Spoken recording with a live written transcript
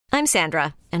I'm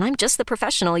Sandra, and I'm just the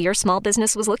professional your small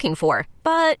business was looking for.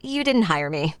 But you didn't hire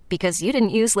me because you didn't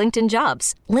use LinkedIn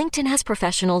Jobs. LinkedIn has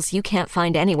professionals you can't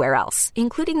find anywhere else,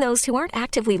 including those who aren't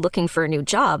actively looking for a new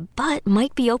job, but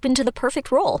might be open to the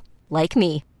perfect role, like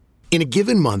me. In a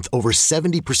given month, over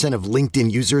 70% of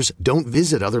LinkedIn users don't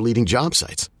visit other leading job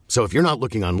sites. So if you're not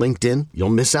looking on LinkedIn, you'll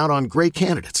miss out on great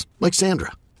candidates like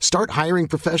Sandra. Start hiring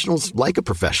professionals like a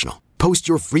professional. Post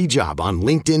your free job on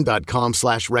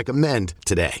linkedin.com/recommend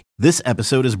today. This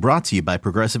episode is brought to you by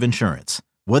Progressive Insurance.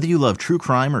 Whether you love true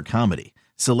crime or comedy,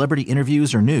 celebrity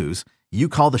interviews or news, you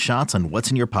call the shots on what's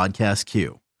in your podcast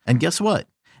queue. And guess what?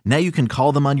 Now you can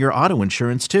call them on your auto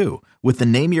insurance too with the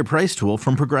Name Your Price tool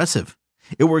from Progressive.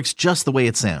 It works just the way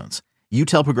it sounds. You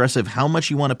tell Progressive how much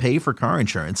you want to pay for car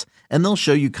insurance, and they'll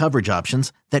show you coverage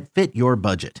options that fit your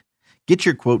budget. Get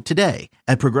your quote today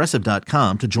at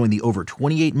Progressive.com to join the over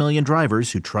 28 million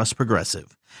drivers who trust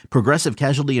Progressive. Progressive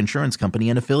Casualty Insurance Company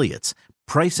and Affiliates.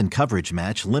 Price and coverage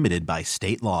match limited by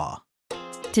state law.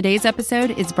 Today's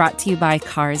episode is brought to you by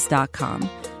Cars.com.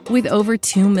 With over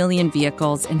 2 million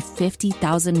vehicles and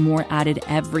 50,000 more added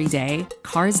every day,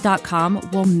 Cars.com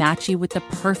will match you with the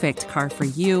perfect car for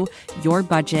you, your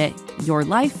budget, your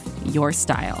life, your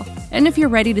style. And if you're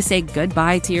ready to say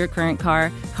goodbye to your current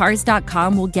car,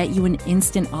 Cars.com will get you an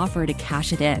instant offer to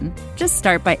cash it in. Just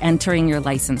start by entering your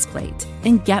license plate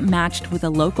and get matched with a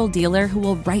local dealer who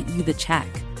will write you the check.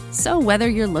 So whether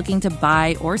you're looking to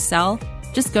buy or sell,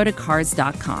 just go to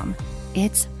Cars.com.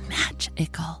 It's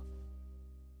magical.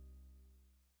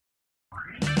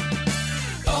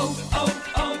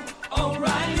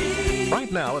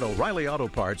 Right now at O'Reilly Auto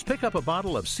Parts, pick up a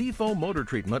bottle of Seafoam motor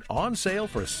treatment on sale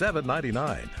for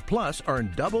 $7.99. Plus,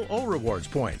 earn double O Rewards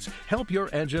points. Help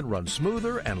your engine run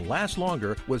smoother and last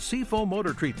longer with Seafoam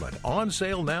motor treatment on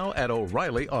sale now at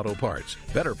O'Reilly Auto Parts.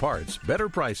 Better parts, better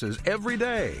prices every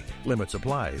day. Limits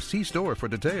apply. See store for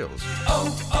details.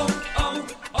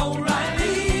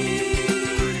 O'Reilly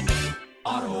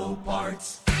Auto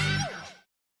Parts.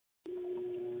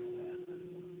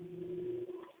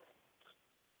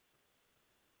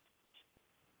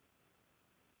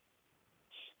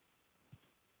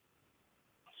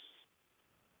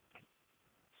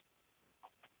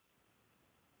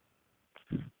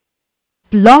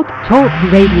 Blog Talk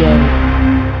Radio.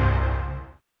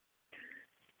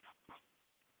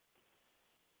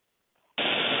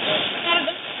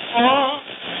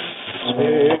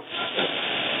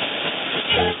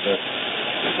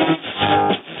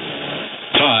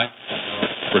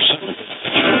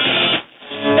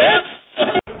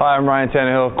 Hi, I'm Ryan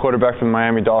Tannehill, quarterback for the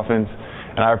Miami Dolphins,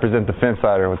 and I represent the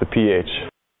Phinsider with the PH.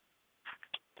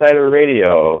 Phinsider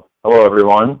Radio. Hello,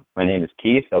 everyone. My name is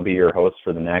Keith. I'll be your host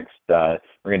for the next, we're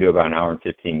going to do about an hour and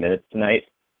 15 minutes tonight.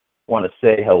 I want to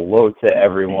say hello to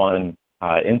everyone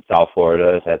in South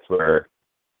Florida. That's where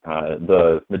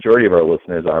the majority of our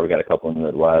listeners are. We got a couple in the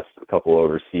Midwest, a couple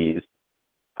overseas.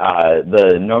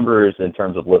 The numbers in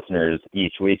terms of listeners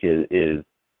each week is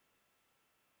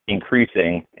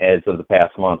increasing as of the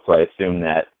past month, so I assume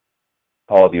that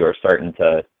all of you are starting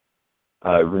to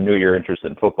renew your interest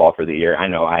in football for the year. I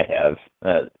know I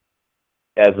have.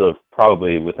 As of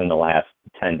probably within the last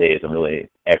 10 days, I'm really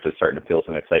actually starting to feel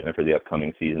some excitement for the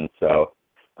upcoming season. So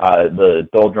the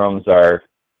doldrums are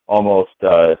almost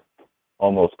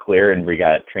clear, and we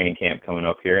got training camp coming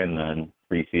up here, and then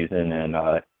preseason, and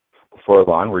before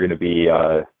long, we're going to be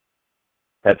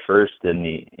head first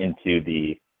into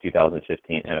the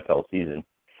 2015 NFL season.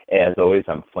 As always,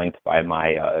 I'm flanked by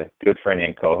my good friend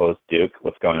and co-host, Duke.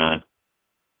 What's going on?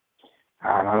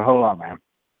 Not a whole lot, man.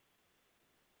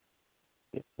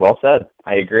 Well said.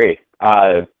 I agree.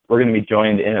 We're going to be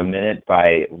joined in a minute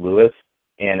by Lewis,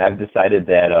 and I've decided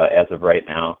that as of right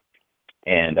now,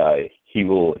 and he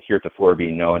will heretofore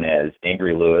be known as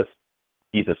Angry Lewis.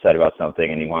 He's upset about something,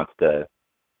 and he wants to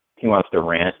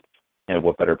rant, and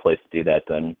what better place to do that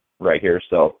than right here?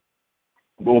 So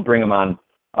we'll bring him on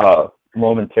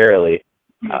momentarily.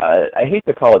 I hate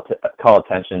to call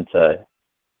attention to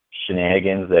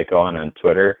shenanigans that go on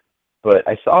Twitter, but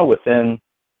I saw within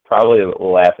probably the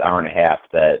last hour and a half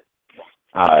that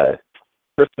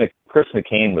Chris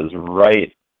McCain was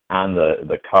right on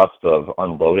the cusp of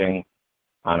unloading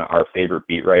on our favorite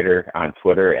beat writer on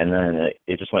Twitter, and then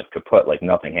it just went kaput like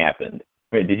nothing happened.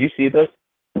 I mean, did you see this?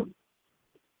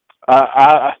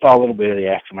 I saw a little bit of the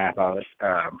aftermath of it.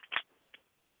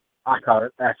 I caught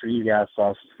it after you guys, so I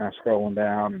was just kind of scrolling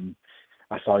down, and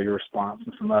I saw your response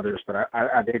and some others, but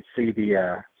I did see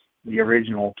the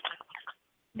original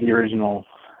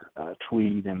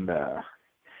tweet and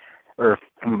or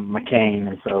from McCain,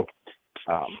 and so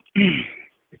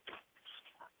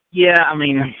yeah, I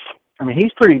mean, I mean,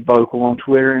 he's pretty vocal on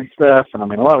Twitter and stuff, and I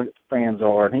mean, a lot of fans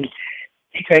are, and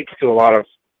he takes to a lot of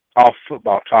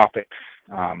off-football topics.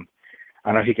 I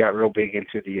know he got real big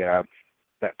into the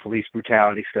that police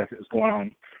brutality stuff that was going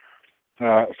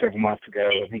on several months ago,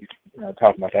 and he's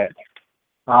talking about that.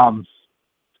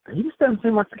 He just doesn't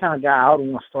seem like the kind of guy I would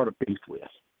want to start a beef with.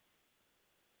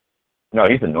 No,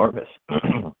 he's enormous.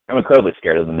 I'm incredibly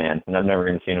scared of the man, and I've never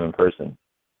even seen him in person.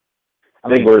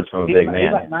 Big words from a big man.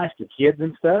 He's like nice to kids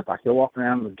and stuff. Like he'll walk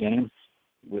around with games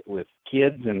with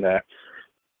kids, and I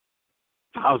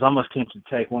was almost tempted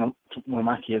to take one of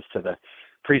my kids to the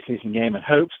preseason game in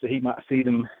hopes that he might see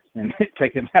them and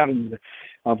take them out on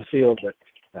the field. But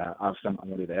obviously I'm not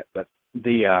going to do that. But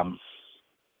the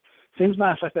seems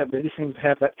nice like that. But he seems to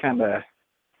have that kind of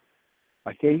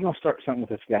like, yeah, you're going to start something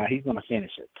with this guy. He's going to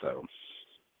finish it. So.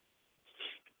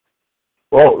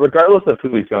 Well, regardless of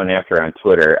who he's going after on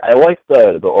Twitter, I like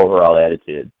the overall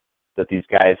attitude that these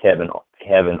guys have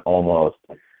an almost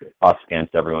us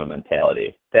against everyone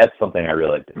mentality. That's something I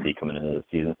really like to see coming into the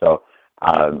season. So,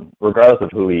 regardless of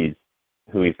who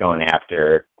he's going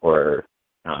after or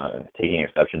taking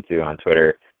exception to on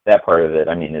Twitter, that part of it,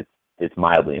 I mean, it's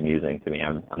mildly amusing to me.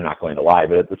 I'm not going to lie,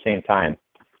 but at the same time,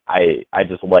 I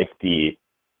just like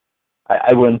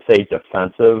I wouldn't say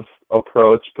defensive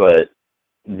approach, but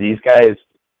these guys,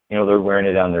 they're wearing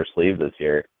it on their sleeve this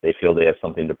year. They feel they have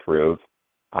something to prove.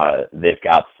 They've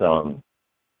got some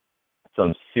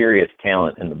serious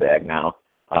talent in the bag now.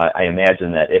 I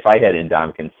imagine that if I had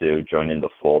Ndamukong Suh join in the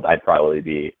fold, I'd probably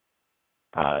be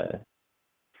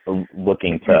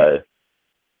looking to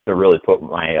really put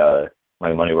my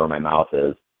money where my mouth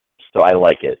is. So I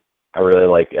like it. I really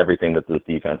like everything that this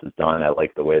defense has done. I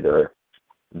like the way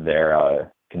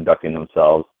they're conducting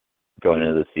themselves going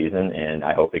into the season, and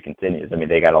I hope it continues. I mean,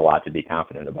 they got a lot to be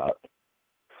confident about.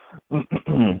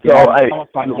 I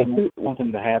almost want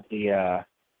them to have the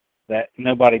that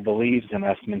nobody believes in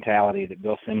us mentality that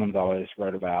Bill Simmons always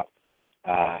wrote about.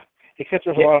 Except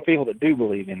there's a lot of people that do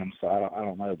believe in them, so I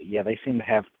don't know. But yeah, they seem to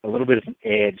have a little bit of an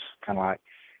edge, kind of like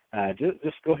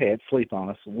just go ahead, sleep on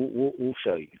us. We'll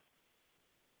show you.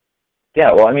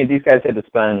 Yeah, well, I mean, these guys had to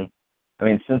spend. I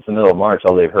mean, since the middle of March,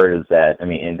 all they've heard is that,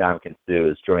 Ndamukong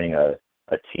Suh is joining a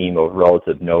team of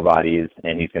relative nobodies,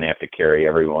 and he's going to have to carry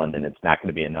everyone, and it's not going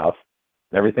to be enough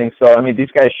and everything. So, I mean, these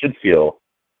guys should feel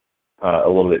a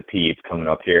little bit peeved coming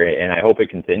up here, and I hope it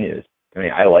continues. I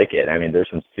mean, I like it. I mean, there's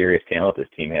some serious talent this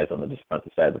team has on the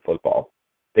defensive side of the football.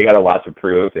 They got a lot to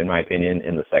prove, in my opinion,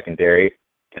 in the secondary,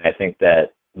 and I think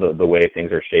that the way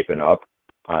things are shaping up,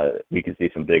 we can see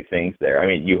some big things there. I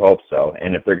mean, you hope so,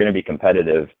 and if they're going to be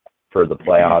competitive for the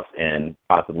playoffs and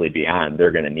possibly beyond,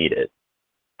 they're going to need it.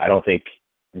 I don't think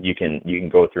you can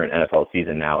go through an NFL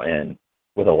season now and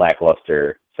with a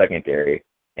lackluster secondary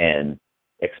and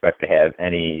expect to have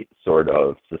any sort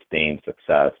of sustained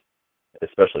success,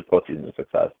 especially postseason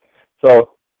success.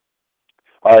 So,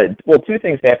 two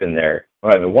things happened there.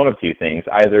 Well, I mean, one of two things.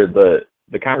 Either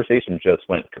the conversation just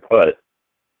went kaput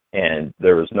and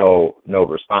there was no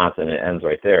response and it ends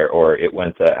right there, or it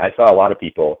went to, I saw a lot of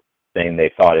people saying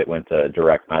they thought it went to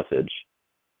direct message.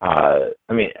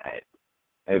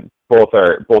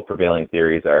 Both prevailing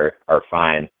theories are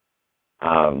fine.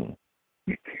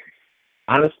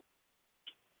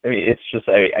 It's just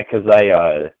because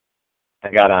I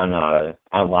got on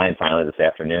online finally this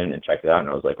afternoon and checked it out, and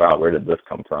I was like, wow, where did this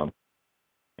come from?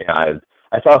 Yeah,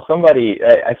 I saw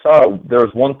there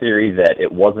was one theory that it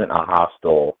wasn't a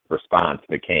hostile response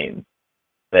to Canes,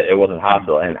 that it wasn't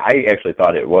hostile, and I actually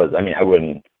thought it was. I mean, I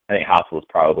think hostile is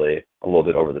probably a little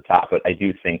bit over the top, but I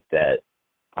do think that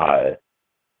I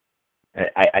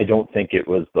don't think it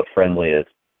was the friendliest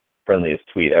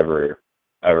tweet ever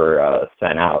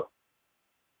sent out.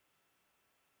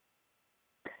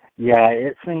 Yeah,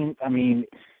 it seems. I mean,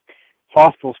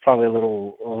 hostil's probably a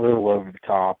little over the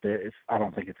top. I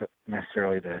don't think it's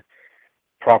necessarily the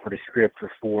proper descriptor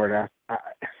for it.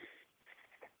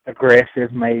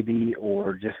 Aggressive maybe,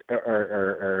 or just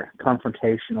or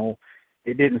confrontational.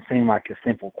 It didn't seem like a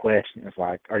simple question. It's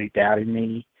like, are you doubting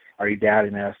me? Are you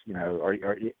doubting us?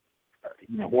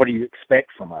 What do you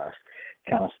expect from us?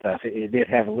 Kind of stuff. It did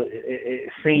have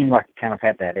it seemed like it kind of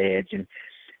had that edge, and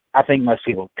I think most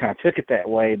people kind of took it that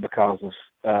way because of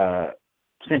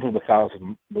simply because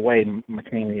of the way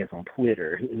McKinney is on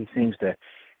Twitter.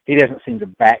 He doesn't seem to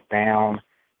back down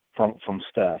from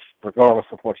stuff, regardless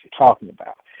of what you're talking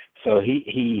about. So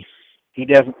he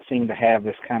doesn't seem to have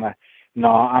this kind of, no,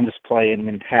 I'm just playing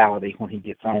mentality when he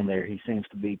gets on there. He seems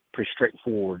to be pretty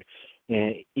straightforward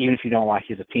and even if you don't like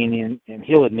his opinion, and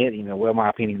he'll admit, well, my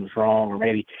opinion was wrong, or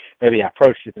maybe I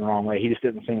approached it the wrong way. He just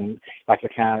doesn't seem like the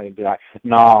kind of be like,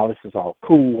 no, this is all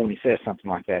cool when he says something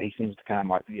like that. He seems to kind of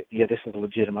like, yeah, this is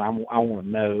legitimate. I want to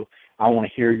know. I want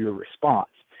to hear your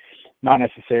response. Not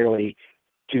necessarily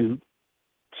to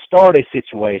start a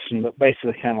situation, but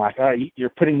basically kind of like, all right, you're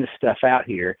putting this stuff out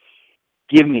here.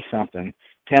 Give me something.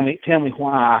 Tell me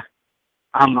why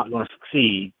I'm not going to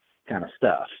succeed, kind of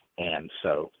stuff. And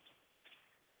so,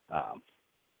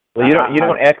 well, you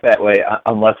don't act that way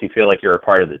unless you feel like you're a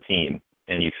part of the team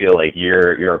and you feel like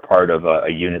you're a part of a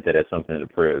unit that has something to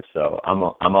prove. So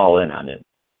I'm all in on it.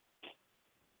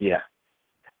 Yeah,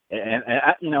 and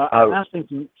I've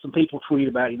seen some people tweet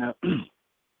about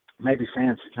maybe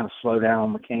fans kind of slow down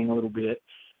on McCain a little bit.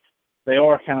 They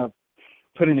are kind of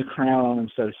putting the crown on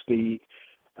him, so to speak,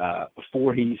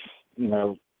 before he's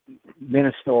been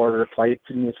a starter, played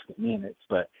significant minutes,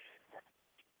 but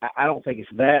I don't think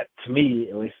it's that. To me,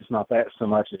 at least, it's not that so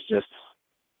much. It's just,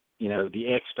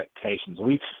 the expectations.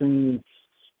 We've seen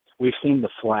the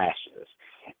flashes,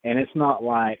 and it's not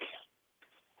like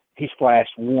he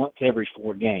flashed once every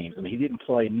 4 games. I mean, he didn't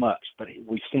play much, but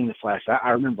we've seen the flash. I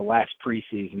remember last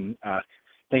preseason, I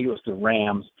think it was the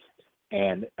Rams,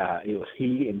 and it was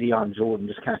he and Deion Jordan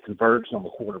just kind of converged on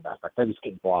the quarterback. Like they just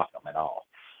couldn't block him at all.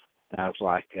 And I was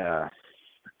like, yeah,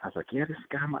 this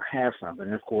guy might have something.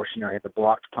 And of course, he had the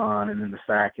blocked punt and then the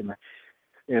sack and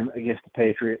against the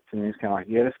Patriots, and he's kind of like,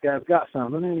 yeah, this guy's got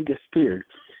something, and then he disappeared.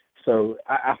 So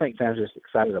I think fans are just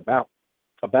excited about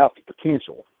the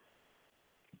potential.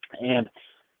 And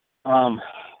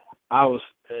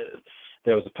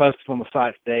there was a post on the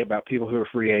site today about people who are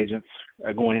free agents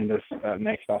going into this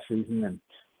next off season, and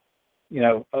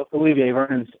Olivier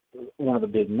Vernon's one of the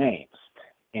big names,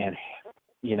 and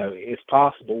it's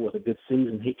possible with a good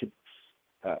season he could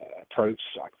approach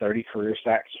like 30 career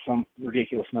sacks, some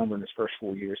ridiculous number in his first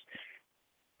 4 years,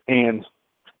 and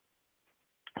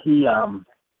he's going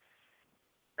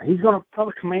to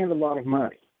probably command a lot of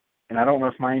money. And I don't know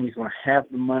if Miami's going to have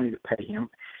the money to pay him.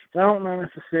 I don't know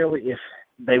necessarily if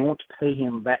they want to pay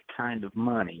him that kind of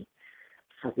money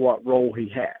for what role he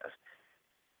has.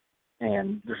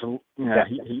 And there's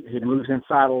he moves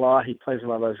inside a lot. He plays a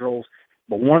lot of those roles.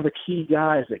 But one of the key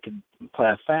guys that could play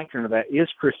a factor into that is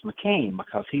Chris McCain,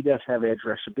 because he does have edge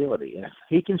rush ability. And if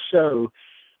he can show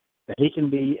that he can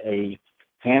be a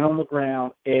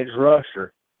hand-on-the-ground edge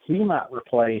rusher, he might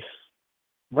replace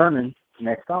Vernon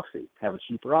next offseason, have a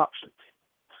cheaper option.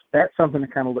 That's something to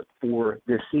kind of look for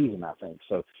this season, I think.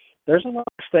 So there's a lot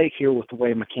of stake here with the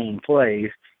way McCain plays,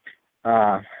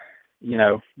 and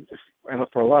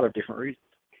for a lot of different reasons.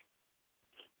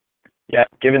 Yeah,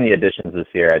 given the additions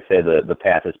this year, I'd say the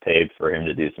path is paved for him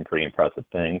to do some pretty impressive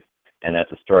things, and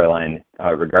that's a storyline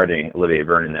regarding Olivier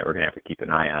Vernon that we're going to have to keep an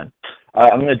eye on.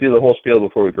 I'm going to do the whole spiel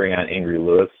before we bring on Angry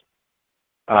Lewis.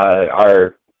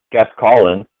 Our guest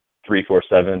call-in,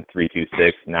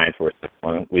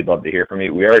 347-326-9461. We'd love to hear from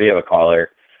you. We already have a caller.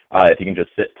 If you can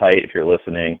just sit tight if you're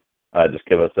listening, just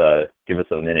give us a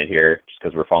minute here, just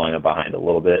because we're falling behind a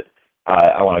little bit.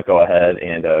 I want to go ahead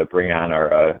and bring on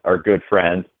our good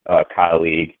friend,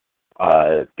 colleague,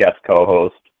 guest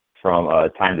co-host from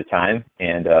time to time.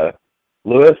 And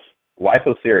Lewis, why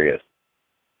so serious?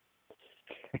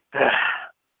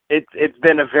 It's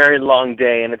been a very long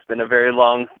day, and it's been a very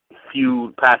long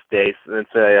few past days since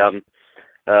I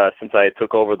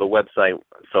took over the website.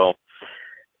 So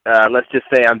let's just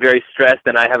say I'm very stressed,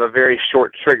 and I have a very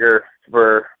short trigger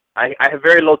for. I have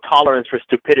very low tolerance for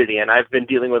stupidity, and I've been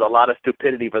dealing with a lot of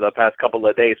stupidity for the past couple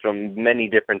of days from many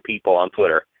different people on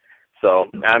Twitter. So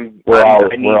I need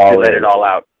to let it all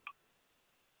out.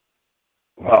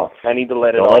 Well, I need to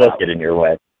let it all out. Don't let us get in your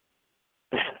way.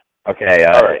 Okay.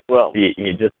 All right. Well,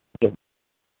 you just.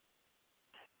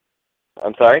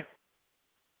 I'm sorry?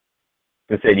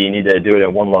 I say, do you need to do it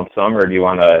in one lump sum, or do you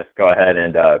want to go ahead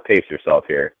and pace yourself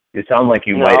here? You sound like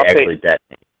you might actually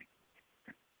detonate.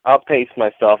 I'll pace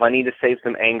myself. I need to save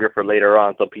some anger for later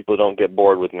on so people don't get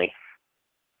bored with me.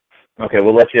 Okay,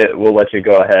 we'll let you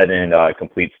go ahead and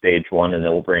complete stage one, and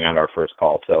then we'll bring on our first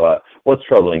call. So what's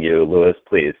troubling you, Lewis,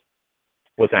 please?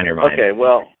 What's on your mind? Okay,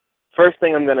 well, first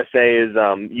thing I'm going to say is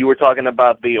you were talking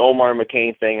about the Omar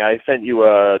McCain thing. I sent you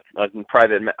a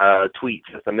private tweet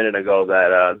just a minute ago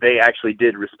that they actually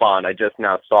did respond. I just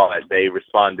now saw it. They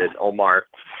responded. Omar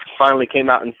finally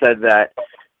came out and said that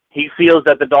he feels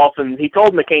that the Dolphins, he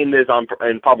told McCain this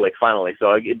in public finally,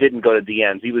 so it didn't go to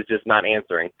DMs. He was just not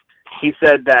answering. He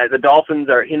said that the Dolphins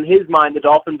are, in his mind, the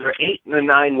Dolphins are 8 or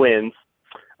 9 wins,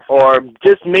 or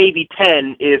just maybe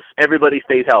 10 if everybody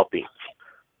stays healthy.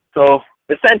 So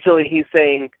essentially he's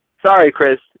saying, sorry,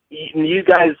 Chris, you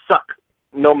guys suck.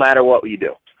 no matter what you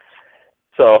do.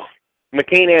 So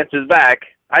McCain answers back,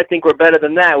 I think we're better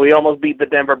than that. We almost beat the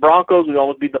Denver Broncos. We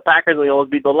almost beat the Packers. We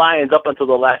almost beat the Lions up until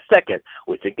the last second,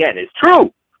 which, again, is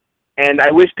true. And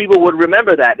I wish people would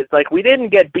remember that. It's like we didn't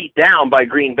get beat down by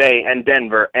Green Bay and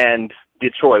Denver and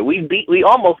Detroit. We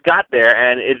almost got there,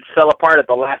 and it fell apart at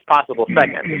the last possible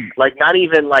second. Like, not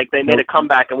even like they made a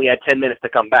comeback and we had 10 minutes to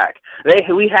come back.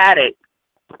 We had it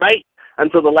right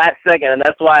until the last second, and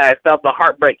that's why I felt the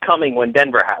heartbreak coming when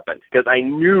Denver happened, because I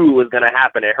knew it was going to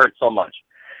happen. It hurt so much.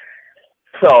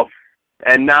 So,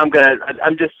 and now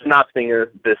I'm just synopsing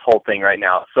this whole thing right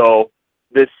now. So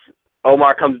this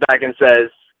Omar comes back and says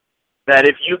that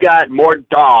if you got more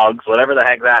dogs, whatever the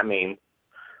heck that means,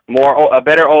 a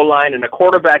better O-line and a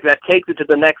quarterback that takes it to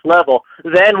the next level,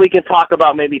 then we can talk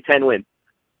about maybe 10 wins.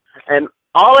 And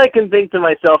all I can think to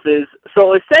myself is,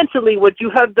 so essentially what you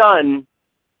have done,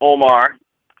 Omar,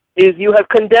 is you have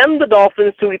condemned the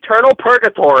Dolphins to eternal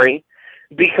purgatory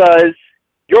because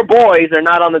your boys are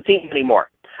not on the team anymore.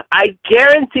 I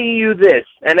guarantee you this,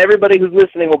 and everybody who's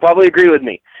listening will probably agree with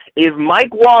me. If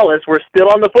Mike Wallace were still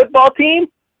on the football team,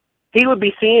 he would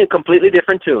be singing a completely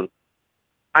different tune.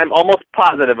 I'm almost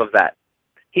positive of that.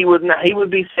 He would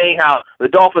be saying how the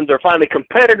Dolphins are finally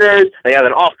competitors. They have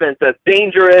an offense that's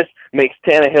dangerous, makes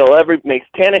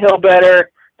Tannehill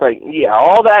better. Like, yeah,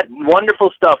 all that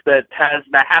wonderful stuff that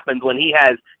happens when he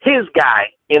has his guy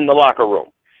in the locker room.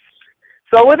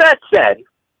 So with that said,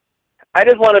 I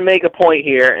just want to make a point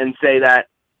here and say that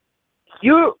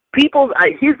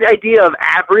his idea of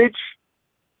average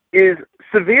is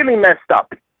severely messed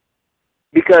up.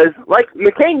 Because, like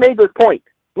McCain made this point,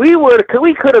 we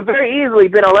could have very easily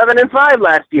been 11-5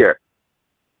 last year,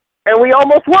 and we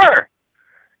almost were,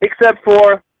 except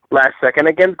for last second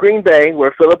against Green Bay,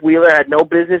 where Philip Wheeler had no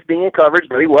business being in coverage,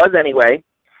 but he was anyway.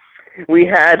 We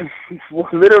had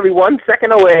literally 1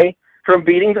 second away from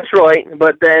beating Detroit,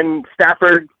 but then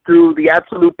Stafford threw the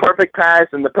absolute perfect pass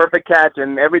and the perfect catch,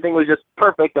 and everything was just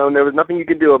perfect, and there was nothing you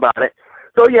could do about it.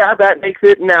 So, yeah, that makes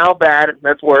it now bad.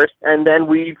 That's worse. And then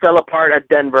we fell apart at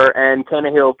Denver, and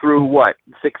Tannehill threw,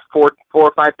 four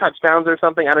or five touchdowns or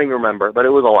something? I don't even remember, but it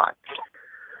was a lot.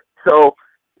 So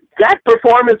that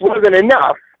performance wasn't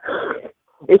enough.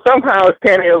 Somehow it's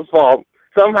Tannehill's fault.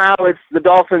 Somehow it's the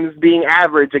Dolphins being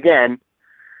average again.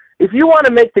 If you want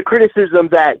to make the criticism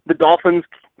that the Dolphins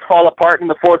fall apart in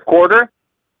the fourth quarter,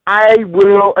 I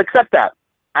will accept that.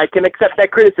 I can accept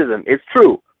that criticism. It's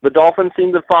true. The Dolphins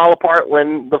seem to fall apart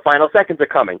when the final seconds are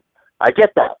coming. I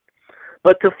get that.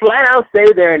 But to flat out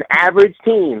say they're an average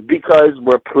team because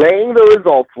we're playing the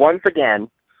results once again,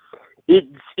 it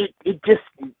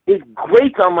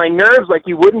grates on my nerves like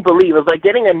you wouldn't believe. It's like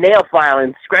getting a nail file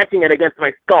and scratching it against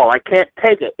my skull. I can't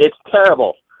take it. It's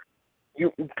terrible.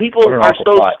 People are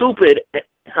so stupid.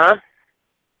 Huh?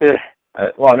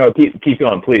 Well, no, keep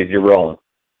going, please. You're rolling.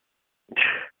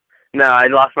 No, I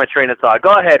lost my train of thought.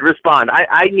 Go ahead, respond.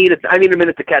 I need a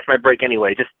minute to catch my break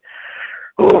anyway. Just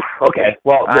okay.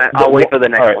 Well, I'll wait for the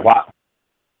next one.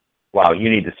 Wow, you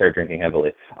need to start drinking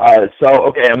heavily.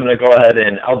 Okay, I'm going to go ahead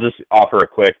and I'll just offer a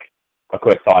quick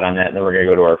thought on that, and then we're going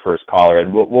to go to our first caller,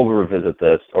 and we'll revisit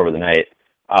this over the night.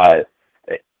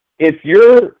 If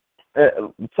you're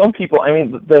some people, I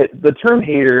mean, the term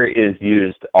hater is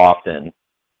used often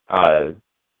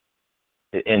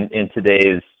in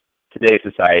today's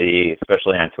society,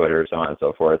 especially on Twitter, so on and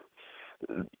so forth.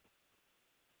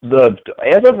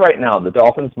 As of right now, the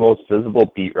Dolphins' most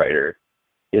visible beat writer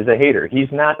is a hater. He's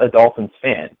not a Dolphins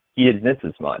fan. He admits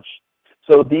as much.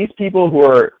 So these people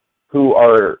who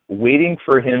are waiting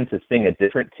for him to sing a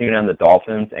different tune on the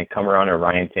Dolphins and come around to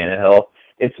Ryan Tannehill,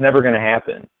 it's never going to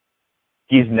happen.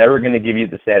 He's never going to give you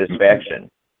the satisfaction.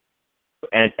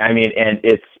 And I mean,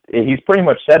 he's pretty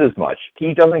much said as much.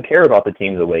 He doesn't care about the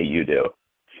team the way you do.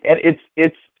 And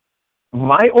it's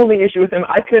my only issue with him.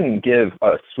 I couldn't give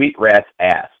a sweet rat's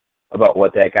ass about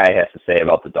what that guy has to say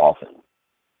about the Dolphins,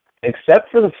 except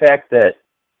for the fact that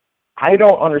I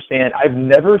don't understand. I've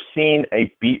never seen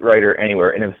a beat writer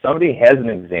anywhere. And if somebody has an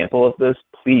example of this,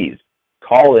 please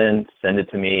call in, send it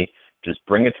to me, just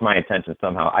bring it to my attention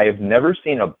somehow. I have never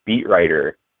seen a beat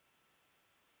writer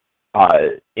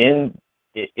in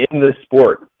this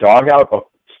sport dog out a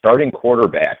starting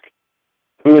quarterback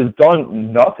who has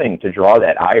done nothing to draw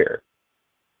that ire.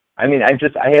 I mean, I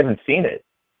haven't seen it.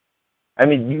 I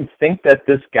mean, you think that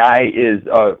this guy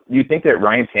you think that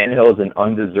Ryan Tannehill is an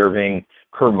undeserving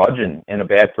curmudgeon and a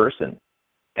bad person.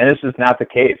 And this is not the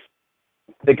case.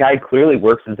 The guy clearly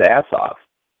works his ass off.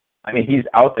 I mean, he's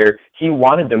out there. He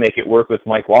wanted to make it work with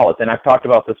Mike Wallace. And I've talked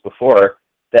about this before,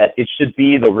 that it should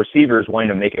be the receivers wanting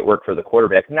to make it work for the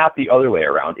quarterback, not the other way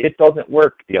around. It doesn't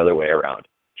work the other way around.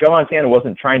 Joe Montana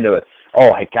wasn't trying to,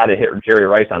 I got to hit Jerry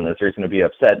Rice on this or he's going to be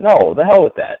upset. No, the hell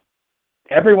with that.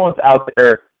 Everyone's out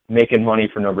there making money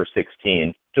for number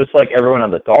 16, just like everyone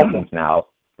on the Dolphins now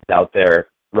is out there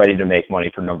ready to make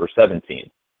money for number 17.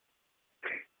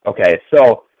 Okay,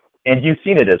 so, and you've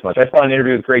seen it as much. I saw an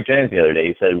interview with Greg Jennings the other day.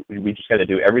 He said, we just got to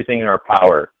do everything in our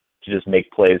power to just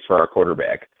make plays for our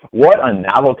quarterback. What a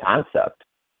novel concept.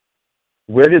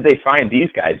 Where did they find these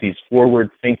guys, these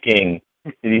forward-thinking,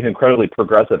 these incredibly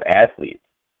progressive athletes?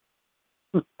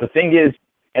 The thing is,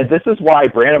 and this is why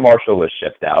Brandon Marshall was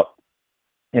shipped out,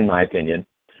 in my opinion.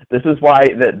 This is why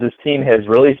this team has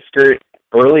really skirted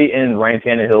early in Ryan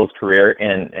Tannehill's career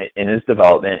and in his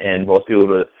development, and most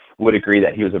people would agree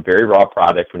that he was a very raw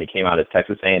product when he came out of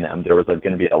Texas A&M. There was going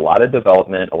to be a lot of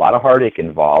development, a lot of heartache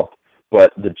involved,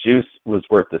 but the juice was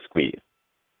worth the squeeze.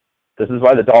 This is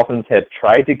why the Dolphins have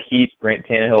tried to keep Ryan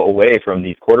Tannehill away from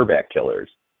these quarterback killers.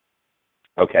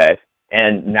 Okay?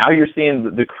 And now you're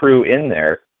seeing the crew in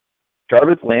there.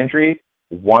 Jarvis Landry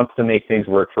wants to make things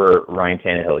work for Ryan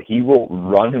Tannehill. He will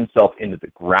run himself into the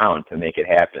ground to make it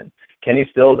happen. Kenny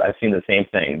Stills, I've seen the same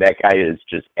thing. That guy is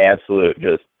just absolute,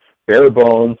 just bare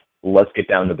bones, let's get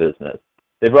down to business.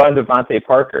 They brought in Devontae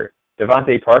Parker.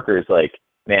 Devontae Parker is like,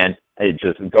 man, hey,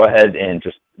 just go ahead and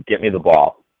just get me the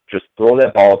ball. Just throw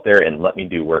that ball up there and let me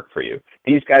do work for you.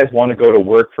 These guys want to go to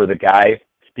work for the guy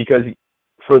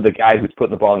who's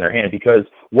putting the ball in their hand, because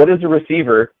what is a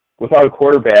receiver without a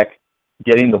quarterback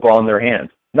getting the ball in their hands?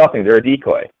 Nothing. They're a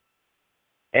decoy.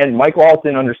 And Mike Wallace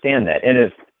didn't understand that.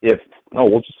 And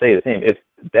we'll just say the same. If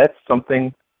that's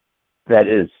something that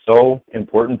is so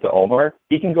important to Omar,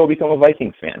 he can go become a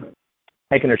Vikings fan.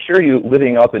 I can assure you,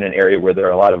 living up in an area where there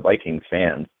are a lot of Vikings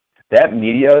fans, that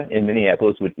media in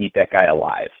Minneapolis would eat that guy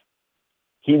alive.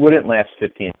 He wouldn't last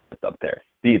 15 minutes up there.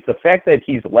 The fact that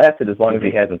he's lasted as long as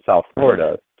he has in South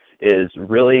Florida is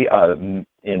really,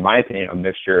 in my opinion, a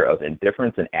mixture of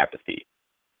indifference and apathy,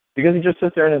 because he just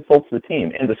sits there and insults the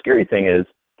team. And the scary thing is,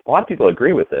 a lot of people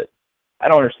agree with it. I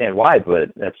don't understand why,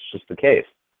 but that's just the case.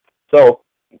 So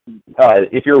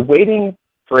if you're waiting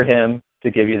for him to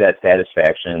give you that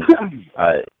satisfaction,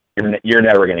 you're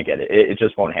never going to get it. It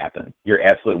just won't happen. You're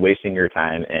absolutely wasting your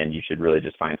time, and you should really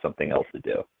just find something else to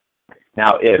do.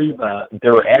 Now, if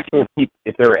there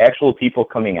were actual people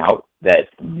coming out that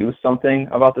knew something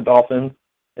about the Dolphins,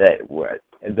 that were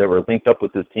linked up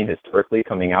with this team historically,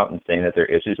 coming out and saying that there are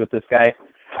issues with this guy,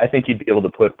 I think you'd be able to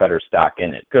put better stock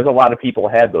in it, because a lot of people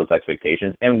had those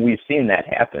expectations, and we've seen that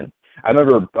happen. I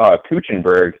remember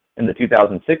Kuchenberg in the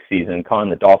 2006 season calling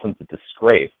the Dolphins a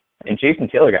disgrace, and Jason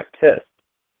Taylor got pissed.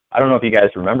 I don't know if you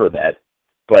guys remember that,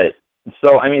 but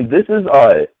so I mean, this is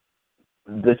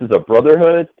a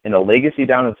brotherhood and a legacy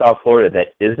down in South Florida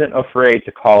that isn't afraid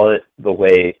to call it the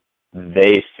way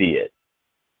they see it.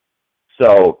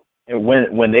 So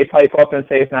when they pipe up and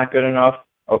say it's not good enough,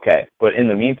 okay. But in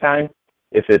the meantime,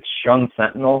 if it's Shun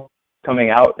Sentinel coming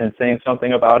out and saying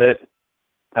something about it,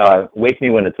 wake me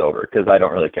when it's over, because I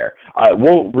don't really care.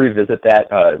 We'll revisit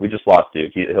that. We just lost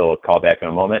Duke. He'll call back in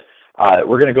a moment.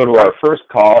 We're going to go to our first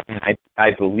call, and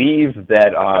I believe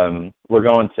that we're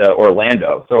going to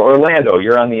Orlando. So, Orlando,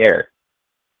 you're on the air.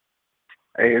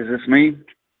 Hey, is this me?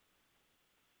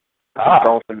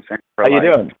 Dolphin fan. How you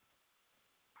doing?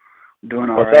 Doing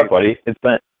all right. What's up, buddy?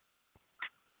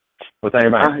 What's on your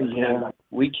mind? Yeah,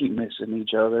 we keep missing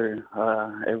each other.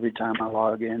 Every time I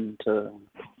log in,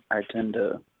 I tend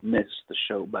to miss the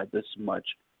show by this much.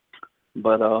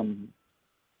 But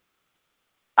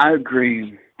I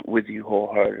agree with you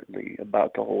wholeheartedly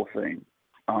about the whole thing.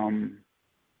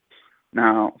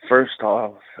 Now, first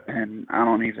off, and I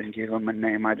don't even give him a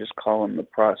name, I just call him the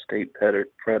prostate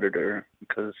predator,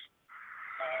 because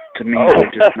to me,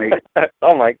 he just makes...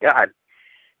 Oh, my God.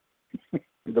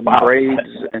 The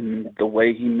braids and the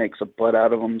way he makes a butt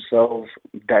out of himself,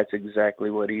 that's exactly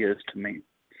what he is to me.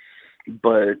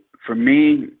 But for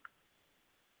me,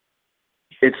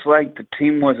 it's like the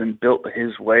team wasn't built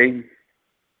his way,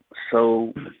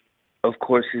 so of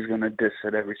course he's going to diss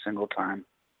it every single time.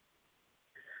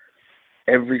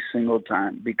 Every single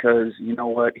time, because you know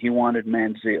what? He wanted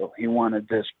Manziel. He wanted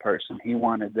this person. He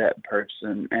wanted that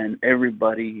person. And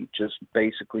everybody just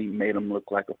basically made him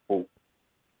look like a fool,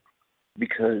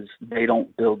 because they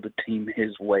don't build the team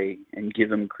his way and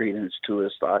give him credence to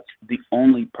his thoughts. The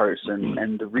only person,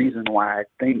 and the reason why I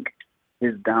think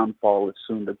his downfall is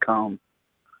soon to come,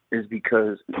 is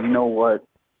because, you know what?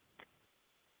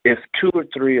 If 2 or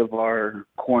 3 of our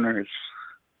corners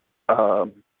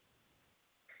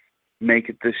make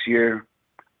it this year,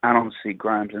 I don't see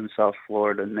Grimes in South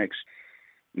Florida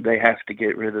They have to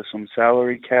get rid of some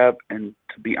salary cap, and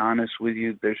to be honest with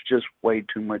you, there's just way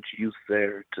too much youth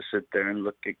there to sit there and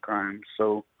look at crime.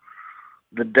 So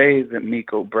the day that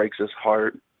Miko breaks his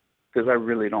heart, because I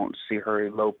really don't see her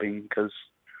eloping, because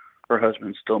her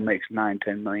husband still makes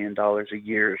 $9-10 million a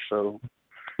year, so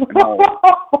and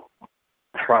all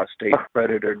prostate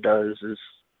predator does is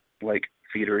like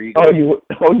feed her ego. You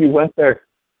went there.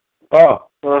 Oh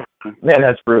man,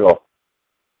 that's brutal.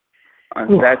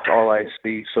 That's all I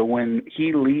see. So when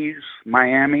he leaves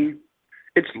Miami,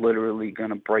 it's literally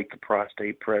gonna break the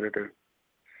prostate predator.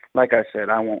 Like I said,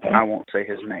 I won't say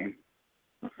his name,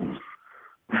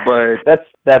 but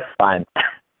that's fine.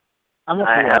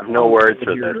 I have no words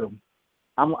for this.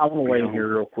 I want to weigh in here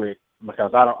real quick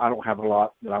because I don't have a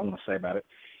lot that I want to say about it.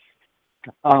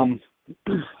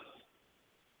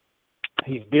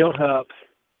 He's built up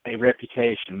a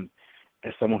reputation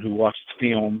as someone who watches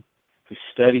film, who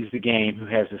studies the game, who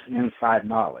has this inside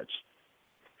knowledge.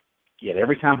 Yet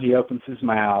every time he opens his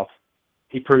mouth,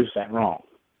 he proves that wrong.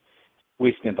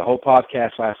 We spent the whole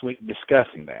podcast last week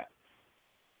discussing that.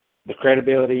 The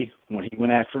credibility when he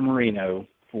went after Marino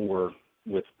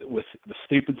with the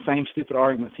same stupid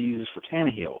arguments he uses for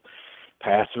Tannehill,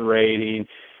 passer rating,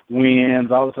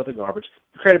 wins, all this other garbage,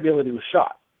 the credibility was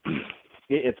shot.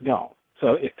 It's gone.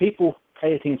 So if people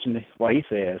pay attention to what he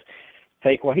says,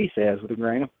 take what he says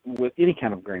with any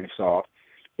kind of grain of salt,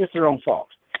 it's their own fault.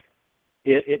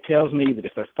 It tells me that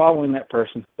if they're following that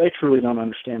person, they truly don't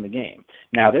understand the game.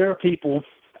 Now, there are people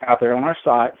out there on our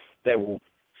site that will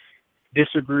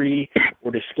disagree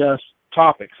or discuss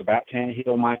topics about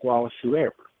Tannehill, Mike Wallace,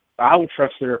 whoever. I would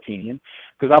trust their opinion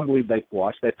because I believe they've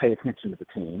watched, they pay attention to the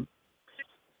team.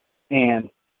 And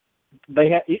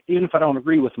even if I don't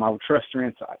agree with them, I would trust their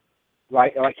insight.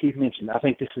 Like Keith mentioned, I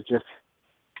think this is just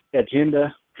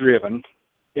agenda-driven,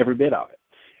 every bit of it.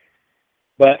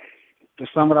 But to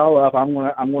sum it all up, I'm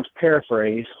going to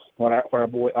paraphrase what our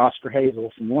boy Oscar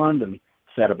Hazel from London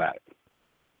said about it.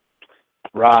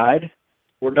 Ride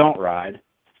or don't ride,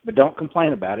 but don't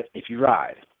complain about it if you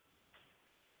ride.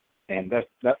 And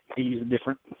that he used a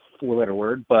different four-letter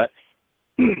word, but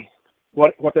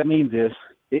what that means is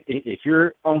if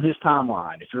you're on his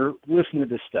timeline, if you're listening to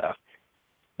this stuff,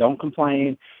 don't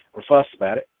complain or fuss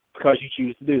about it because you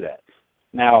choose to do that.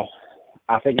 Now,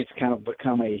 I think it's kind of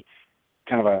become I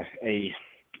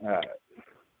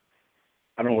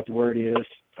don't know what the word is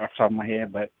off the top of my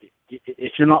head, but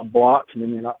if you're not blocked and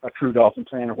then you're not a true Dolphin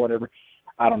fan or whatever,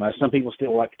 I don't know. Some people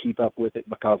still like to keep up with it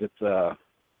because it's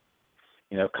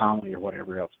comedy or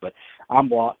whatever else. But I'm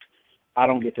blocked. I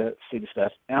don't get to see the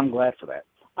stuff, and I'm glad for that.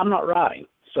 I'm not riding,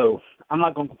 so I'm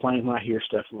not going to complain when I hear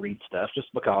stuff or read stuff just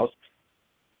because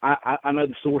I know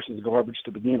the source is garbage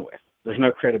to begin with. There's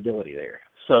no credibility there.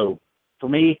 So for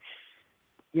me,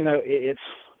 it's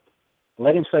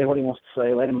let him say what he wants to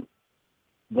say. Let him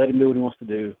do what he wants to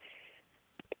do.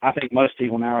 I think most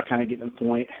people now are kind of getting to the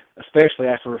point, especially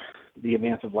after the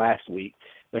events of last week,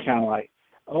 they're kind of like,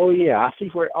 oh, yeah, I see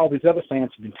where all these other fans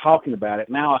have been talking about it.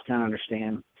 Now I kind of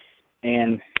understand.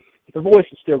 And the voice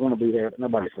is still going to be there, but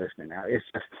nobody's listening now. It's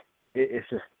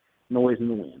just noise in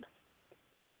the wind.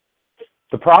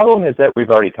 The problem is that we've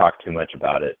already talked too much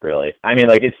about it, really. I mean,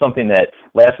 it's something that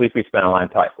last week we spent a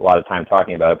lot of time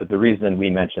talking about it, but the reason we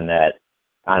mentioned that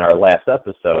on our last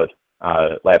episode,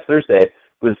 last Thursday,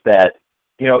 was that,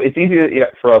 it's easy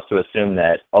for us to assume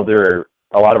that a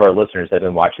lot of our listeners have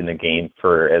been watching the game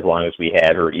for as long as we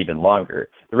had or even longer.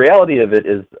 The reality of it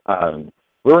is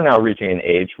we're now reaching an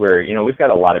age where, we've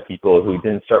got a lot of people who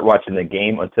didn't start watching the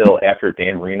game until after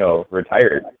Dan Marino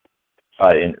retired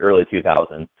in early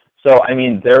 2000. So, I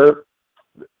mean,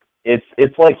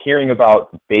 it's like hearing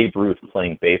about Babe Ruth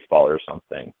playing baseball or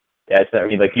something.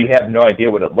 You have no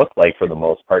idea what it looked like for the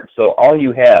most part. So all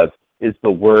you have is the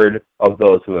word of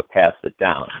those who have passed it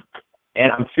down.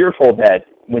 And I'm fearful that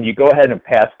when you go ahead and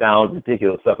pass down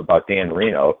ridiculous stuff about Dan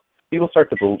Marino, people start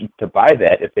to buy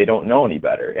that if they don't know any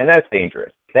better. And that's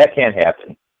dangerous. That can't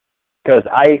happen. Because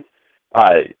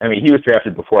he was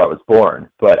drafted before I was born,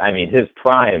 but his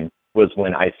prime was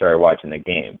when I started watching the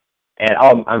game. And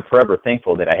I'm forever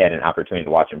thankful that I had an opportunity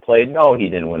to watch him play. No, he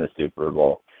didn't win a Super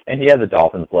Bowl. And he had the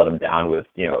Dolphins let him down with,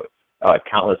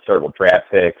 countless terrible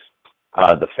draft picks.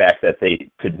 The fact that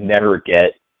they could never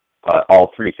get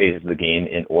all three phases of the game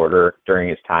in order during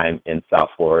his time in South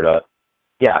Florida.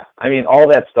 Yeah, all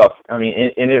that stuff, and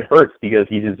it hurts because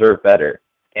he deserved better.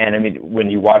 And, when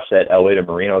you watch that Elway to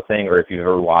Marino thing, or if you've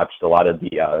ever watched a lot of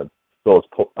the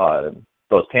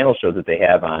those panel shows that they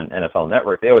have on NFL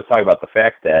Network, they always talk about the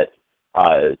fact that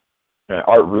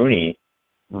Art Rooney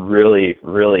really,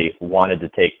 really wanted to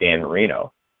take Dan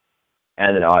Marino.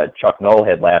 And then Chuck Noll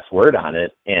had last word on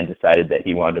it and decided that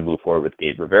he wanted to move forward with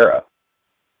Gabe Rivera.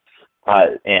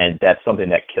 And that's something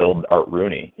that killed Art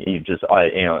Rooney. He just,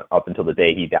 up until the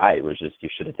day he died, it was just you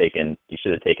should have taken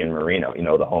Marino,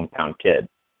 the hometown kid.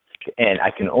 And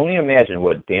I can only imagine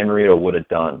what Dan Marino would have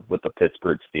done with the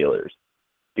Pittsburgh Steelers,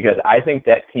 because I think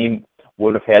that team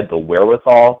would have had the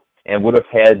wherewithal and would have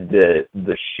had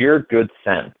the sheer good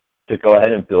sense to go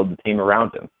ahead and build the team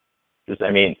around him.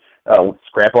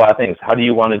 Scrap a lot of things. How do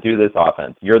you want to do this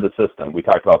offense? You're the system. We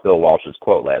talked about Bill Walsh's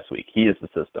quote last week. He is the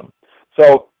system.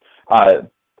 So, I'm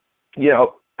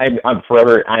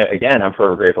forever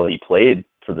grateful he played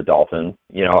for the Dolphins.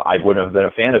 I wouldn't have been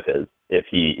a fan of his if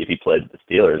he played for the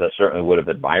Steelers. I certainly would have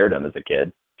admired him as a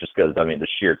kid, just because, the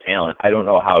sheer talent. I don't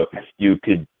know how you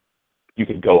could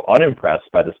go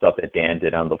unimpressed by the stuff that Dan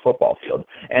did on the football field.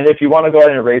 And if you want to go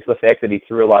ahead and erase the fact that he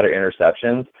threw a lot of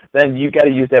interceptions, then you got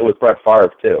to use that with Brett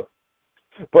Favre too.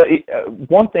 But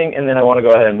one thing, and then I want to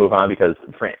go ahead and move on, because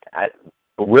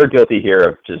we're guilty here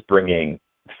of just bringing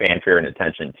fanfare and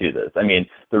attention to this.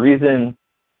 The reason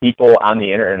people on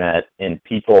the internet and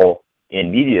people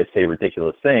in media say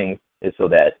ridiculous things is so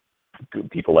that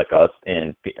people like us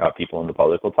and people in the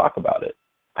public will talk about it.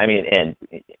 And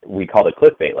we called it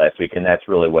clickbait last week, and that's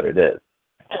really what it is.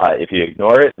 If you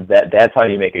ignore it, that's how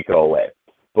you make it go away.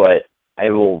 But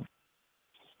I will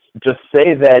just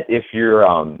say that if you're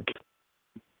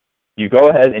you go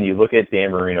ahead and you look at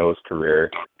Dan Marino's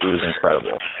career, it was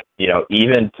incredible.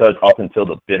 Even up until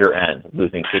the bitter end,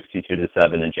 losing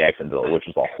 62-7 in Jacksonville, which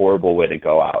was a horrible way to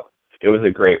go out. It was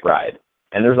a great ride.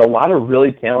 And there's a lot of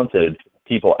really talented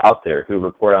people out there who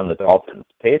report on the Dolphins.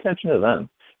 Pay attention to them.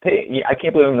 I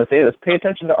can't believe I'm going to say this. Pay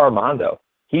attention to Armando.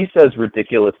 He says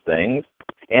ridiculous things.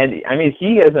 And,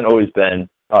 he hasn't always been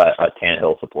a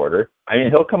Tannehill supporter.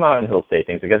 He'll come out and he'll say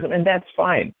things against him, and that's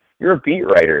fine. You're a beat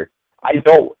writer.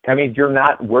 You're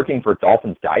not working for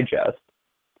Dolphins Digest.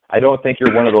 I don't think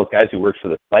you're one of those guys who works for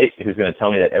the site who's going to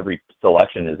tell me that every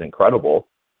selection is incredible.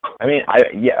 I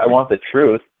want the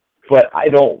truth, but I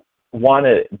don't want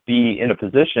to be in a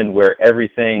position where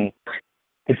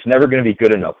it's never going to be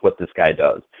good enough what this guy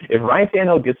does. If Ryan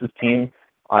Tannehill gets his team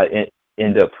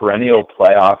into perennial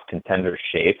playoff contender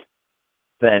shape,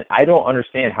 then I don't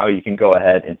understand how you can go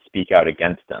ahead and speak out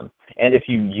against them. And if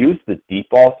you use the deep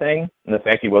ball thing and the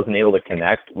fact he wasn't able to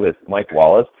connect with Mike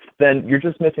Wallace, then you're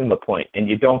just missing the point, and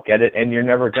you don't get it, and you're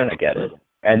never going to get it.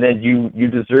 And then you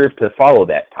deserve to follow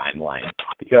that timeline,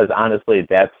 because honestly,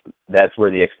 that's where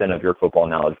the extent of your football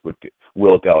knowledge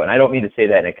will go. And I don't mean to say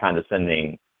that in a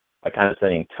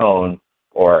condescending tone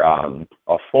or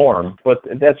a form, but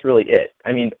that's really it.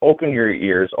 Open your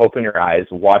ears, open your eyes,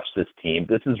 watch this team.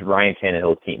 This is Ryan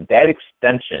Tannehill's team. That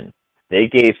extension they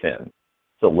gave him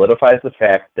solidifies the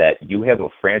fact that you have a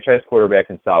franchise quarterback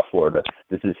in South Florida.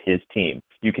 This is his team.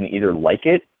 You can either like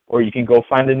it, or you can go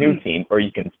find a new team, or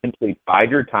you can simply bide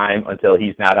your time until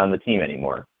he's not on the team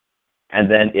anymore.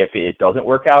 And then if it doesn't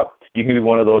work out, you can be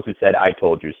one of those who said, I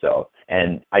told you so.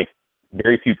 And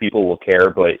very few people will care,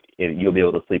 but you'll be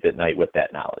able to sleep at night with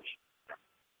that knowledge.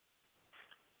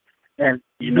 And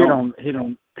you hit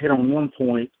on 1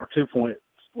 point or 2 points.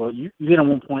 Well, you hit on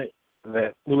 1 point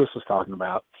that Lewis was talking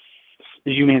about.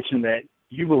 Is you mentioned that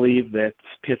you believe that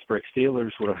Pittsburgh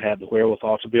Steelers would have had the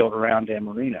wherewithal to build around Dan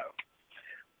Marino.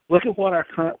 Look at what our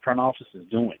current front office is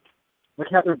doing. Look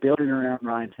how they're building around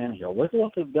Ryan Tannehill. Look at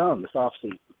what they've done this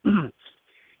offseason.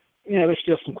 There's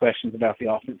still some questions about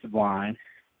the offensive line.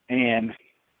 And,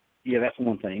 that's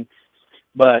one thing.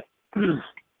 But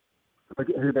look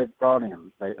at who they brought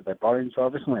in. They brought in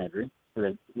Jarvis Landry.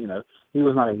 He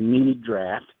was not a needed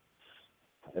draft.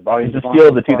 They brought in He's a steal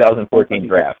of the 2014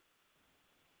 draft.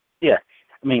 Yeah.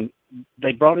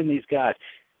 They brought in these guys.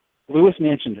 Lewis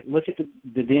mentioned, look at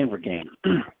the Denver game.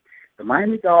 The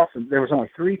Miami Dolphins, there was only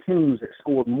 3 teams that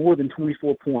scored more than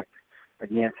 24 points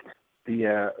against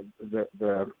the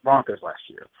Broncos last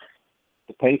year.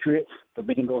 The Patriots, the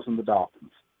Bengals, and the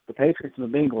Dolphins. The Patriots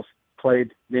and the Bengals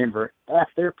played Denver at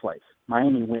their place.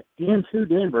 Miami went into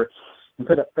Denver and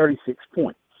put up 36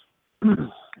 points.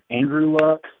 Andrew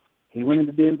Luck, he went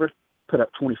into Denver, put up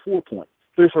 24 points.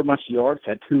 Threw for a bunch of yards,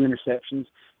 had 2 interceptions,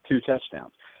 2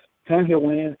 touchdowns. Tannehill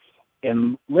went in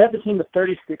and led the team to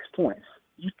 36 points.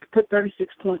 You could put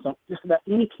 36 points on just about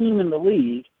any team in the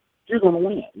league, you're going to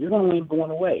win. You're going to win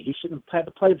going away. He shouldn't have had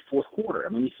to play the fourth quarter.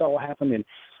 You saw what happened in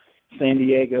San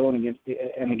Diego and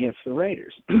against the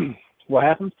Raiders. What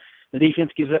happens? The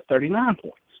defense gives up 39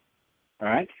 points. All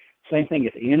right? Same thing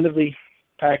at the end of the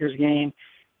Packers game.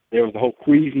 There was the whole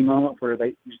queasy moment where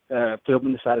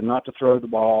Philbin decided not to throw the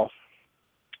ball.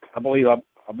 I believe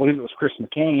it was Chris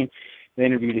McCain. They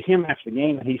interviewed him after the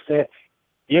game, and he said,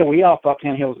 yeah, we all thought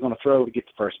Tannehill was going to throw to get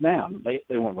the first down.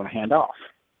 They weren't going to hand off.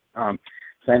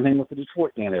 Same thing with the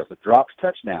Detroit Tannehill. It drops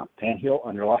touchdown. Tannehill,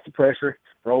 under lots of pressure,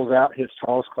 rolls out, hits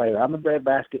Charles Clay out in the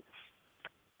breadbasket.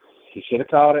 He should have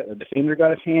caught it. The defender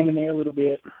got his hand in there a little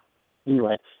bit.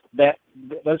 Anyway, those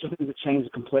are things that change the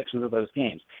complexion of those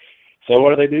games. So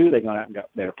what do? They've gone out and got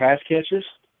better pass catchers.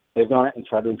 They've gone out and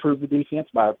tried to improve the defense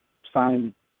by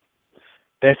finding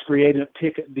best free agent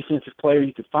ticket defensive player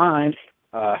you could find,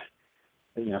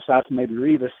 aside from maybe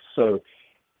Revis. So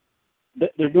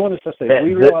they're doing this stuff.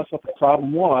 We realized what the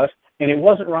problem was, and it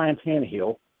wasn't Ryan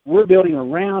Tannehill. We're building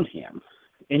around him.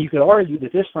 And you could argue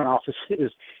that this front office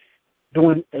is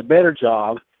doing a better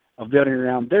job of building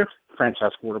around their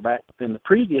franchise quarterback than the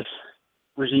previous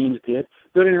regimes did,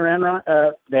 building around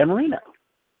Dan Marino.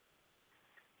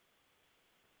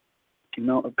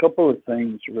 A couple of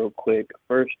things real quick.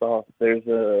 First off, there's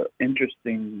a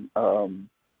interesting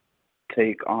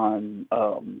take on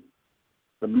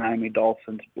the Miami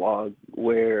Dolphins blog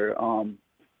where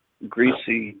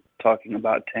Greasy talking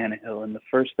about Tannehill, and the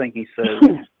first thing he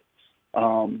says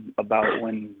about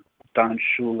when Don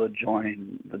Shula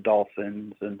joined the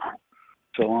Dolphins and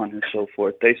so on and so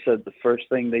forth, they said the first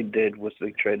thing they did was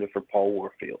they traded for Paul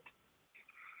Warfield.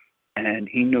 And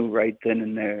he knew right then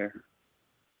and there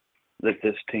that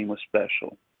this team was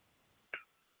special.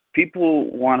 People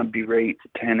want to berate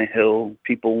Tannehill,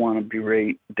 people want to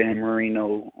berate Dan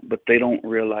Marino, but they don't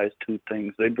realize two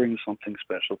things. They bring something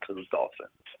special to the Dolphins.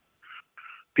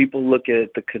 People look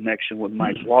at the connection with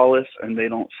Mike Wallace, and they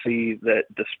don't see that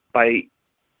despite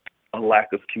a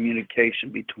lack of communication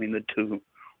between the two,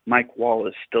 Mike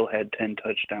Wallace still had 10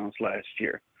 touchdowns last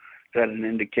year. Is that an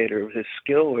indicator of his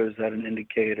skill, or is that an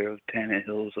indicator of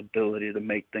Tannehill's ability to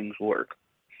make things work?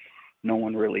 No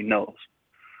one really knows.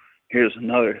 Here's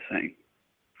another thing.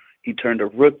 He turned a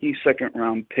rookie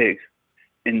second-round pick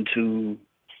into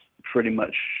pretty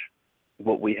much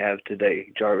what we have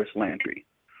today, Jarvis Landry.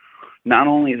 Not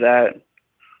only that,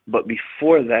 but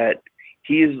before that,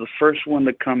 he is the first one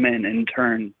to come in and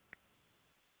turn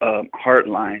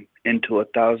Hartline into a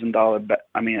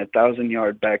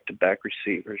 1,000-yard back-to-back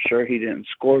receiver. Sure, he didn't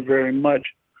score very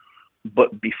much,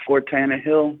 but before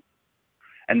Tannehill,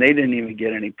 and they didn't even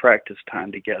get any practice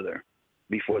time together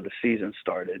before the season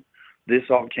started. This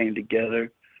all came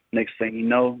together. Next thing you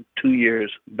know, 2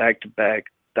 years, back-to-back,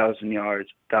 1,000 yards.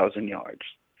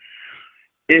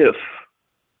 If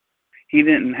he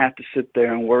didn't have to sit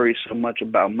there and worry so much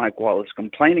about Mike Wallace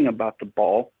complaining about the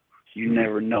ball, you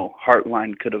never know.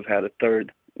 Hartline could have had a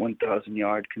third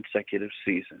 1,000-yard consecutive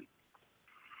season.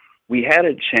 We had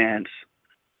a chance,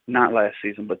 not last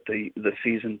season, but the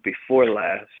season before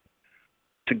last,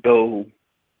 to go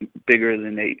bigger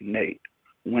than 8-8.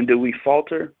 When did we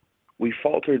falter? We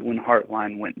faltered when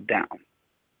Hartline went down.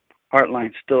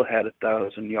 Hartline still had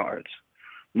 1,000 yards.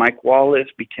 Mike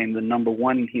Wallace became the number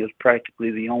one. He was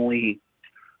practically the only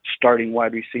starting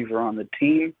wide receiver on the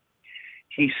team.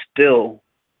 He still,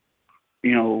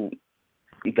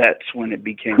 that's when it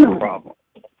became a problem.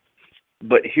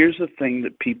 But here's the thing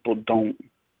that people don't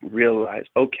realize.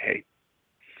 Okay,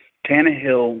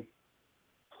 Tannehill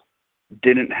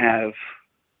didn't have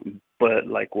but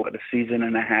a season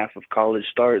and a half of college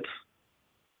starts.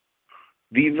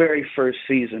 The very first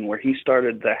season where he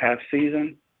started the half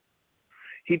season,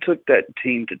 he took that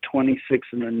team to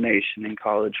 26th in the nation in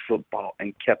college football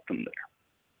and kept them there.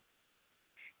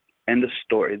 End of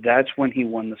story. That's when he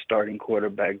won the starting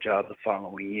quarterback job the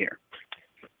following year.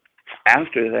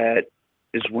 After that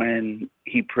is when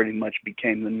he pretty much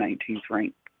became the 19th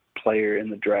ranked player in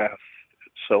the draft,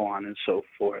 so on and so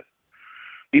forth.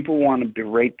 People want to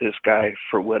berate this guy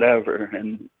for whatever,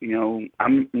 and,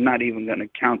 I'm not even going to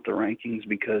count the rankings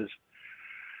because,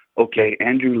 okay,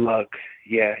 Andrew Luck,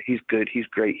 yeah, he's good, he's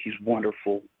great, he's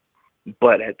wonderful,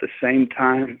 but at the same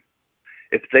time,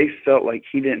 if they felt like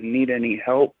he didn't need any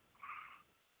help,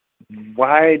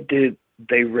 why did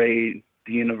they raid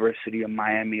the University of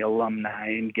Miami alumni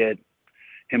and get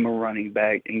him a running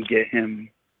back and get him,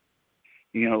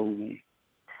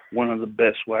 one of the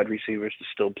best wide receivers to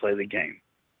still play the game?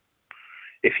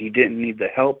 If he didn't need the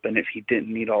help and if he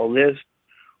didn't need all this,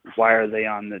 why are they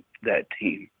on that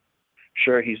team?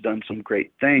 Sure, he's done some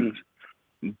great things,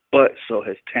 but so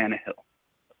has Tannehill.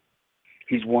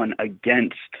 He's won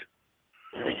against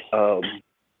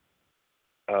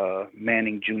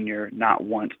Manning Jr. not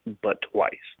once but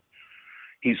twice.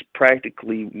 He's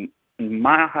practically in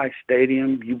Mile High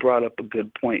Stadium. You brought up a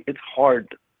good point. It's hard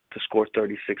to score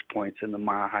 36 points in the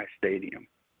Mile High Stadium,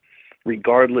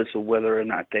 regardless of whether or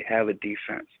not they have a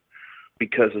defense,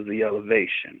 because of the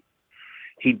elevation.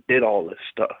 He did all this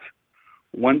stuff.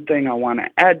 One thing I want to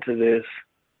add to this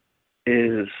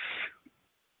is,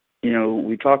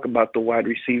 we talk about the wide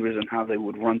receivers and how they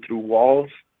would run through walls.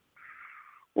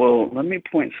 Well, let me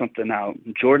point something out.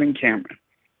 Jordan Cameron.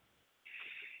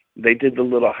 They did the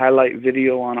little highlight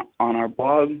video on our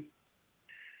blog.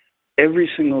 Every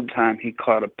single time he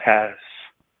caught a pass,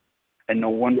 and no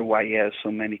wonder why he has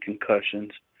so many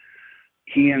concussions,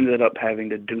 he ended up having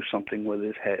to do something with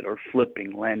his head, or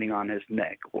flipping, landing on his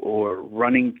neck, or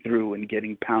running through and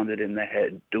getting pounded in the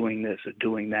head, doing this or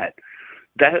doing that.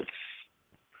 That's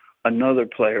another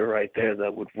player right there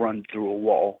that would run through a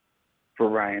wall for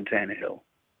Ryan Tannehill.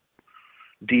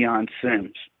 Deion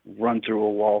Sims, run through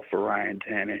a wall for Ryan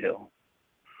Tannehill.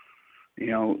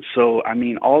 So, I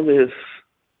mean, all this,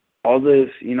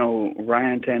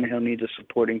 Ryan Tannehill needs a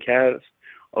supporting cast.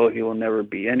 Oh, he will never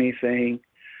be anything.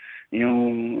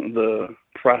 The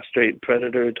prostrate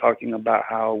predator talking about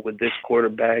how with this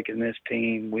quarterback and this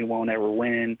team, we won't ever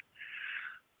win.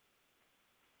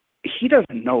 He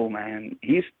doesn't know, man.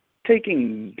 He's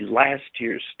taking last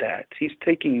year's stats. He's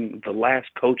taking the last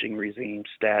coaching regime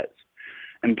stats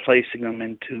and placing them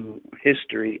into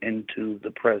history, into the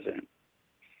present.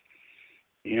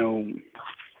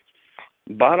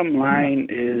 Bottom line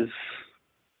is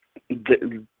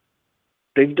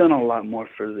they've done a lot more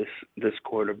for this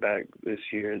quarterback this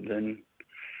year than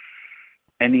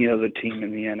any other team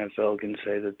in the NFL can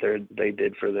say that they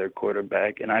did for their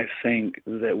quarterback. And I think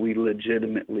that we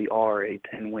legitimately are a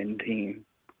 10-win team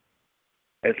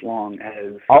as long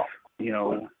as,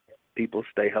 people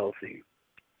stay healthy.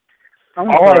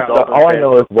 All I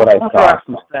know is what I saw. I'll throw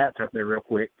some stats up there real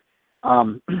quick.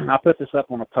 I put this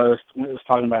up on a post. It was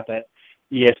talking about that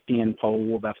ESPN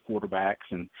poll about the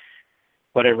quarterbacks and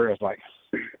whatever. It was like,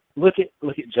 look at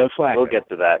Joe Flacco. We'll get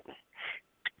to that.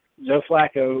 Joe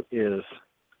Flacco is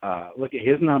look at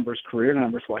his numbers, career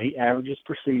numbers, what he averages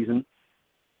per season.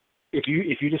 If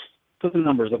you just put the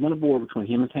numbers up on the board between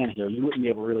him and Tannehill, you wouldn't be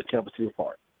able to really tell the two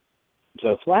apart.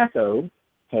 Joe Flacco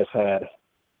has had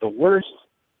the worst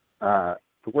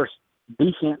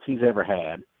defense he's ever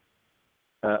had,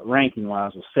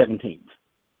 ranking-wise, was 17th.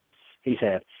 He's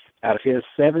had, out of his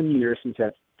 7 years, he's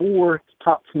had 4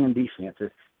 top 10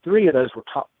 defenses. 3 of those were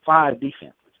top 5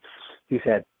 defenses. He's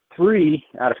had 3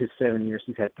 out of his 7 years.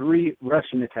 He's had 3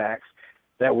 rushing attacks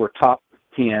that were top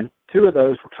 10. 2 of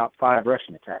those were top 5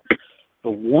 rushing attacks. The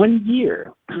one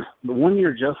year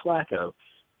Joe Flacco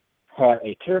had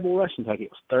a terrible rushing attack.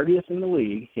 It was 30th in the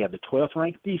league. He had the 12th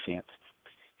ranked defense.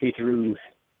 He threw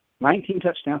 19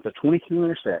 touchdowns to 22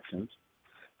 interceptions,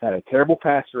 had a terrible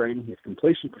passer rating. His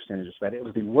completion percentage was bad. It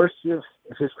was the worst year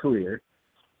of his career,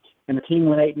 and the team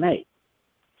went 8-8.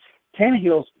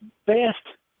 Tannehill's best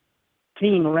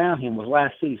team around him was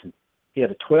last season. He had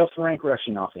the 12th ranked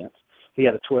rushing offense. He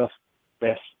had the 12th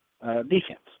best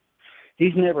defense.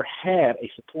 He's never had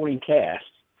a supporting cast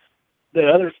that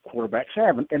other quarterbacks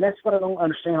have, and that's what I don't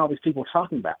understand all these people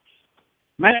talking about.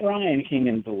 Matt Ryan came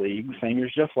into the league the same year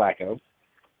as Joe Flacco.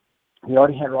 He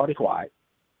already had Roddy White.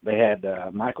 They had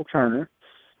Michael Turner.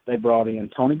 They brought in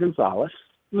Tony Gonzalez.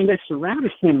 I mean, they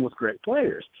surrounded him with great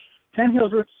players.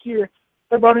 Tannehill's rookie year,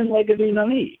 they brought in Legacy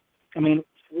Nani. I mean,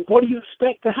 what do you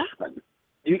expect to happen?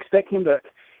 Do you expect him to,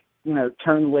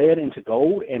 turn lead into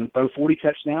gold and throw 40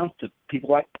 touchdowns to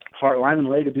people like Hartline and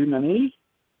Legacy Nani?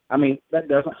 I mean, that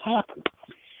doesn't happen.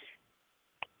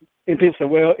 And people say,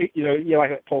 well,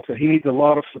 like Paul said, he needs a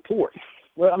lot of support.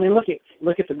 Well, I mean, look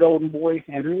at the golden boy,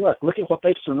 Andrew Luck. Look at what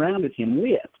they've surrounded him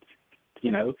with.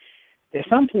 At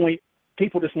some point,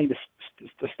 people just need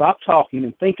to stop talking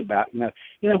and think about,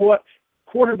 what?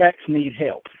 Quarterbacks need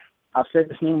help. I've said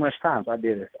this numerous times. I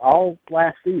did this all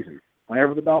last season.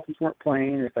 Whenever the Dolphins weren't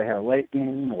playing, if they had a late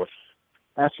game or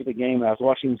after the game, I was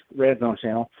watching Red Zone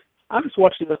Channel. I just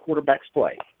watched the quarterbacks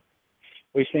play.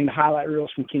 We've seen the highlight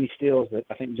reels from Kenny Stills that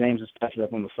I think James has posted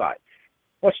up on the site.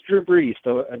 Watch Drew Brees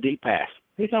throw a deep pass.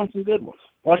 He's on some good ones.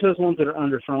 Watch those ones that are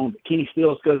underthrown, but Kenny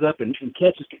Stills goes up and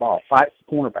catches the ball, fights the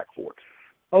cornerback for it.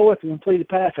 Oh, it's a completed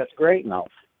pass. That's great and all.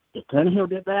 If Tannehill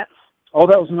did that, oh,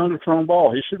 that was an underthrown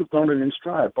ball. He should have thrown it in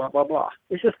stride, blah, blah, blah.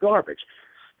 It's just garbage.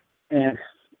 And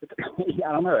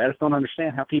I don't know. I just don't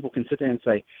understand how people can sit there and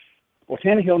say, well,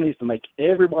 Tannehill needs to make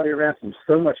everybody around him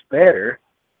so much better,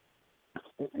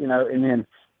 and then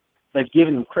they've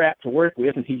given him crap to work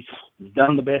with, and he's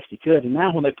done the best he could. And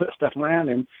now when they put stuff around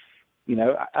him,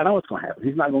 I know what's going to happen.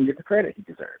 He's not going to get the credit he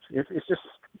deserves.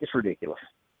 It's ridiculous.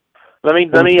 Let me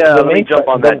jump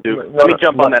on that, Duke. Let me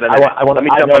jump on that.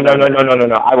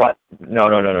 No.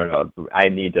 I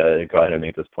need to go ahead and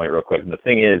make this point real quick. And the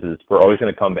thing is we're always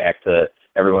going to come back to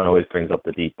everyone always brings up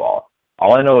the deep ball.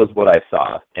 All I know is what I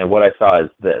saw, and what I saw is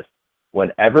this.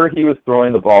 whenever he was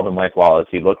throwing the ball to Mike Wallace,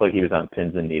 he looked like he was on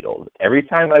pins and needles. Every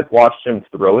time I've watched him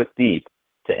throw it deep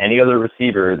to any other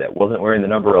receiver that wasn't wearing the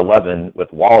number 11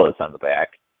 with Wallace on the back,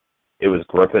 it was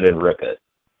grip it and rip it.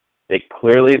 It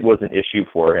clearly was an issue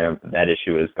for him. That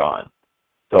issue is gone.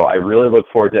 So I really look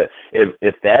forward to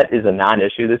if that is a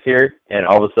non-issue this year, and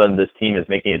all of a sudden this team is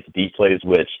making its deep plays,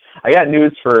 which I got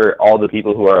news for all the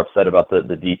people who are upset about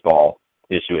the deep ball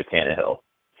issue with Tannehill.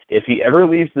 If he ever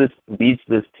leads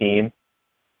this team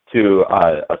to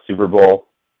a Super Bowl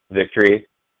victory,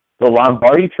 the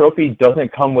Lombardi Trophy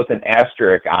doesn't come with an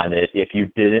asterisk on it if you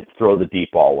didn't throw the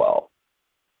deep ball well.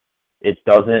 It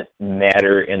doesn't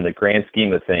matter in the grand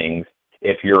scheme of things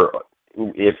if your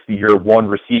one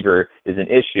receiver is an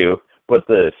issue, but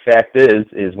the fact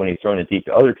is when he's throwing it deep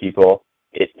to other people,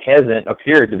 it hasn't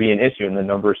appeared to be an issue, and the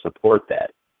numbers support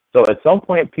that. So at some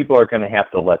point, people are going to have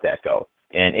to let that go.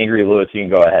 And Angry Lewis, you can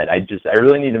go ahead. I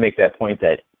really need to make that point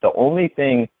that the only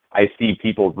thing I see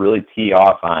people really tee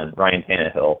off on Ryan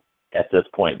Tannehill at this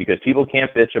point, because people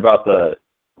can't bitch about the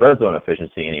red zone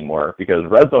efficiency anymore, because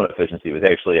red zone efficiency was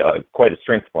actually quite a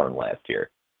strength for him last year.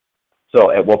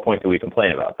 So at what point do we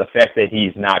complain about the fact that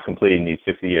he's not completing these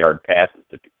 60-yard passes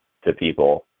to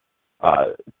people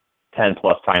 10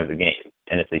 plus times a game,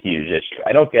 and it's a huge issue?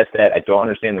 I don't get that. I don't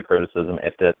understand the criticism.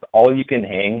 If that's all you can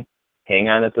hang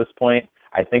on at this point,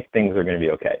 I think things are going to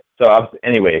be okay. So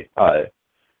anyway,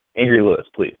 Angry Lewis,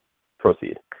 please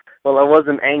proceed. Well, I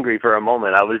wasn't angry for a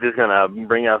moment. I was just going to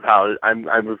bring up how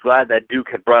I was glad that Duke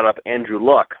had brought up Andrew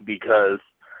Luck, because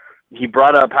he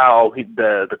brought up how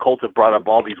the Colts have brought up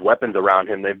all these weapons around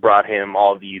him. They brought him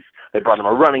they brought him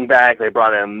a running back. They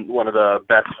brought him one of the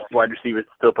best wide receivers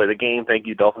to still play the game. Thank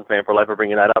you, Dolphins fan for life, for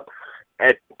bringing that up.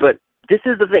 But this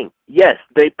is the thing. Yes,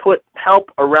 they put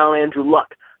help around Andrew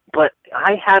Luck, but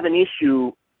I have an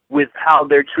issue with how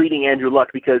they're treating Andrew Luck,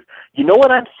 because you know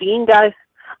what I'm seeing, guys?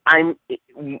 I'm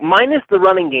minus the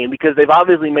running game, because they've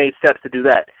obviously made steps to do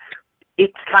that.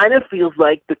 It kind of feels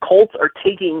like the Colts are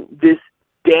taking this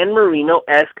Dan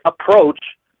Marino-esque approach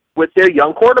with their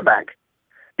young quarterback,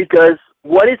 because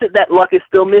what is it that Luck is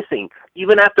still missing?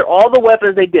 Even after all the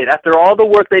weapons they did, after all the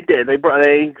work they did, they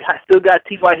still got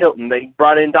T.Y. Hilton. They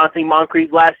brought in Dante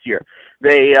Moncrief last year.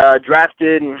 They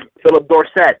drafted Philip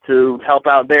Dorsett to help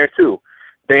out there too.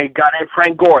 They got in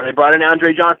Frank Gore. They brought in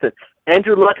Andre Johnson.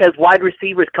 Andrew Luck has wide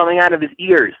receivers coming out of his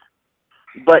ears,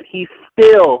 but he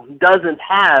still doesn't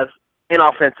have an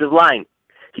offensive line.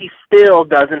 He still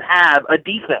doesn't have a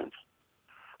defense.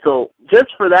 So just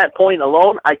for that point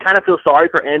alone, I kind of feel sorry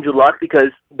for Andrew Luck, because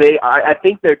I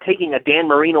think they're taking a Dan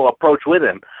Marino approach with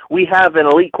him. We have an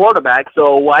elite quarterback,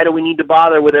 so why do we need to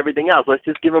bother with everything else? Let's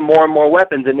just give him more and more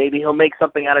weapons, and maybe he'll make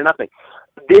something out of nothing.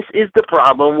 This is the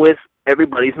problem with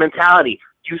everybody's mentality.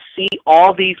 You see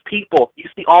all these people. You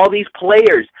see all these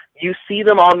players. You see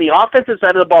them on the offensive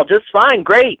side of the ball just fine,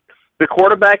 great. The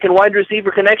quarterback and wide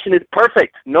receiver connection is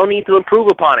perfect. No need to improve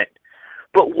upon it.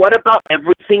 But what about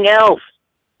everything else?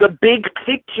 The big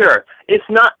picture. It's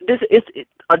not this.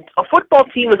 A football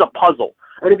team is a puzzle,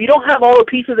 and if you don't have all the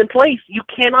pieces in place, you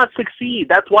cannot succeed.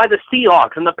 That's why the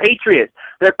Seahawks and the Patriots,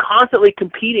 they're constantly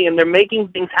competing and they're making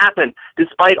things happen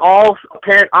despite all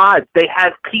apparent odds. They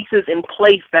have pieces in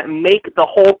place that make the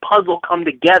whole puzzle come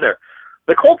together.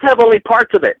 The Colts have only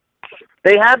parts of it.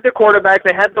 They have their quarterback,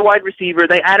 they have the wide receiver,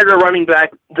 they added a running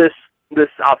back this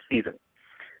offseason.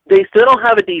 They still don't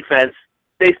have a defense.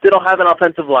 They still don't have an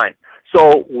offensive line.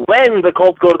 So when the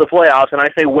Colts go to the playoffs, and I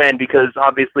say when because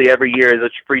obviously every year is a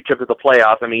free trip to the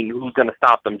playoffs. I mean, who's going to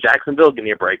stop them? Jacksonville, give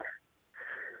me a break.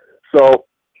 So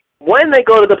when they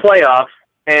go to the playoffs,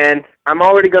 and I'm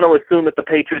already going to assume that the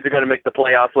Patriots are going to make the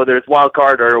playoffs, whether it's wild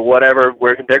card or whatever,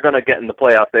 where they're going to get in the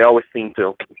playoffs. They always seem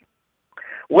to.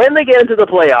 When they get into the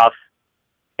playoffs,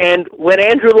 and when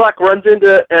Andrew Luck runs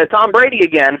into Tom Brady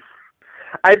again,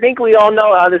 I think we all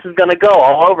know how this is going to go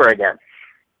all over again.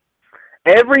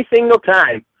 Every single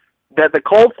time that the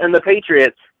Colts and the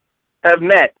Patriots have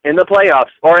met in the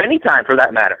playoffs, or any time for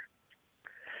that matter,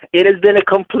 it has been a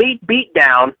complete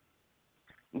beatdown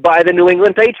by the New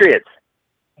England Patriots.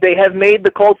 They have made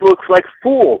the Colts look like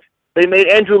fools. They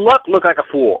made Andrew Luck look like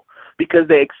a fool because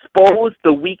they exposed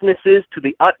the weaknesses to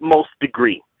the utmost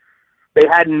degree. They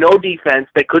had no defense.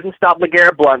 They couldn't stop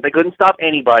LeGarrette Blount. They couldn't stop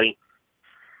anybody.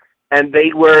 And they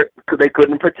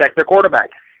couldn't protect their quarterback.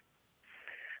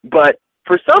 But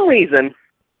for some reason,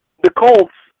 the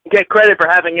Colts get credit for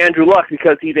having Andrew Luck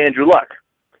because he's Andrew Luck.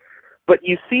 But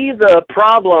you see the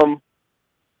problem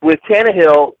with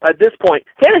Tannehill at this point.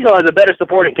 Tannehill has a better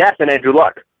supporting cast than Andrew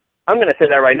Luck. I'm going to say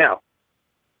that right now.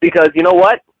 Because you know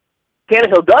what?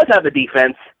 Tannehill does have a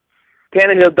defense,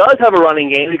 Tannehill does have a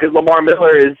running game because Lamar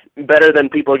Miller is better than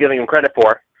people are giving him credit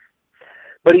for.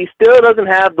 But he still doesn't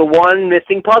have the one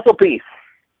missing puzzle piece.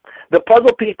 The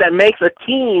puzzle piece that makes a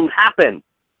team happen.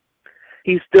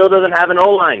 He still doesn't have an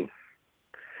O-line.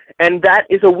 And that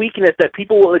is a weakness that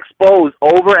people will expose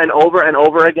over and over and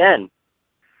over again.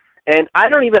 And I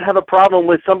don't even have a problem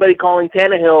with somebody calling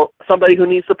Tannehill somebody who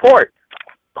needs support.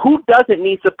 Who doesn't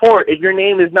need support if your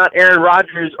name is not Aaron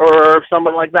Rodgers or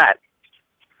someone like that?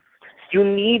 You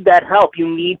need that help. You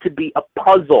need to be a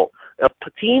puzzle. A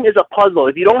team is a puzzle.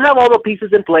 If you don't have all the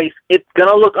pieces in place, it's going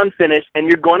to look unfinished, and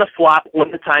you're going to flop when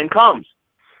the time comes.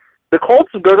 The Colts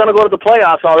are going to go to the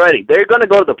playoffs already. They're going to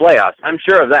go to the playoffs. I'm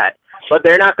sure of that. But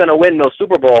they're not going to win no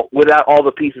Super Bowl without all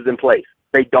the pieces in place.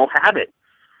 They don't have it.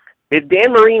 If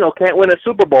Dan Marino can't win a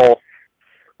Super Bowl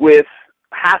with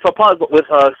half a puzzle, with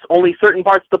only certain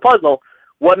parts of the puzzle,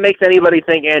 what makes anybody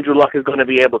think Andrew Luck is going to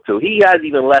be able to? He has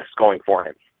even less going for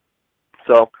him.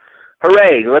 So,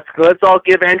 hooray! Let's all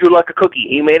give Andrew Luck a cookie.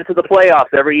 He made it to the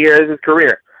playoffs every year of his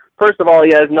career. First of all,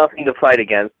 he has nothing to fight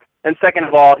against, and second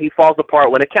of all, he falls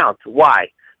apart when it counts. Why?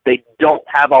 They don't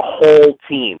have a whole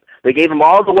team. They gave him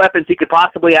all the weapons he could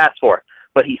possibly ask for,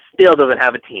 but he still doesn't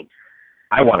have a team.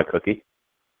 I want a cookie.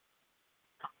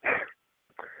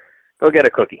 Go get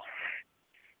a cookie.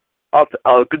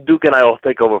 Duke and I will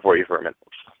take over for you for a minute.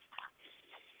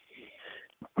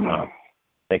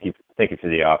 Thank you for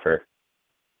the offer.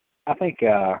 I think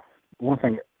one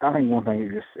thing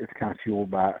is it's kind of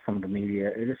fueled by some of the media.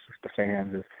 It is just the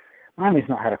fans. Is Miami's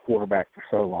not had a quarterback for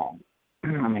so long.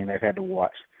 I mean, they've had to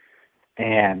watch.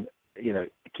 And, you know,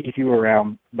 if you were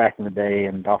around back in the day,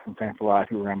 and Dolphin fan for life,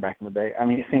 you were around back in the day, I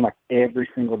mean, it seemed like every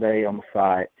single day on the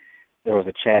site there was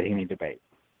a Chad Henne debate.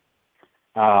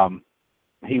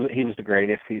 He was the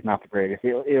greatest. He's not the greatest.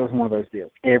 It was one of those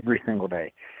deals every single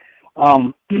day.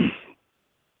 To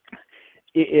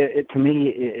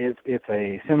me, it's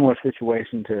a similar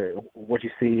situation to what you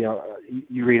see.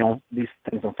 You read on these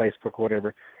things on Facebook or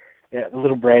whatever. The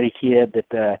little bratty kid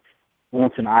that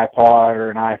wants an iPod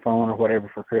or an iPhone or whatever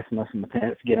for Christmas, and the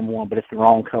parents get him one, but it's the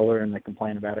wrong color, and they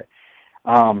complain about it.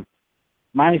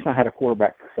 Miami's not had a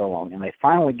quarterback for so long, and they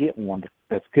finally get one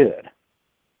that's good,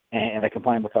 and they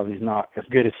complain because he's not as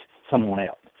good as someone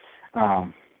else.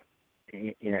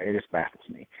 You know, it just baffles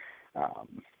me.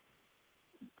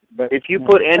 But if you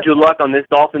put Andrew Luck on this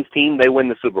Dolphins team, they win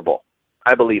the Super Bowl.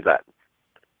 I believe that.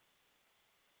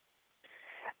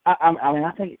 I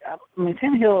mean,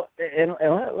 Tannehill, and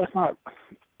let's not.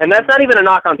 And that's not even a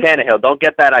knock on Tannehill. Don't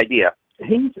get that idea.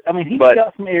 He's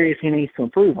got some areas he needs to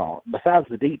improve on besides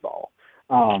the deep ball.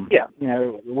 Yeah. You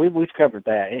know, we've covered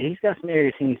that. He's got some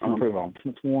areas he needs to improve on.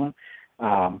 Since one,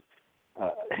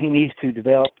 he needs to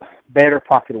develop better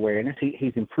pocket awareness.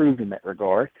 He's improved in that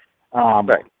regard.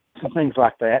 Right. Some things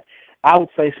like that. I would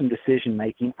say some decision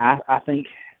making. I think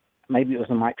maybe it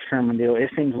was a Mike Sherman deal. It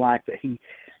seems like that he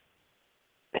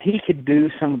could do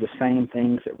some of the same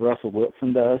things that Russell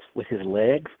Wilson does with his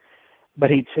legs, but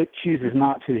he chooses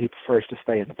not to. He prefers to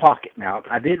stay in the pocket. Now,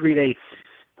 I did read a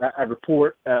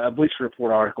Bleacher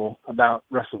Report article about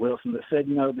Russell Wilson that said,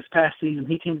 you know, this past season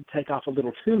he tended to take off a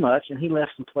little too much, and he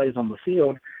left some plays on the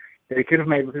field that he could have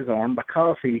made with his arm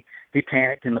because he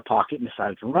panicked in the pocket and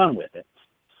decided to run with it.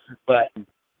 But,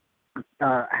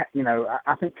 you know,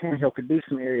 I think Tannehill could do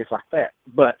some areas like that.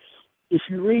 But if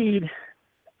you read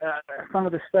some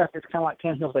of the stuff, it's kind of like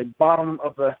Tannehill's a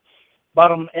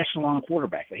bottom echelon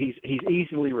quarterback. He's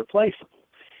easily replaceable.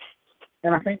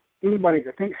 And I think anybody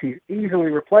that thinks he's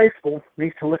easily replaceable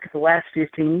needs to look at the last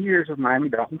 15 years of Miami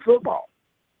Dolphins football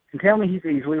and tell me he's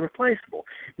easily replaceable.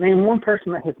 Name one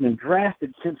person that has been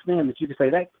drafted since then that you can say,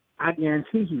 that I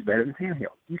guarantee he's better than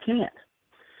Tannehill. You can't.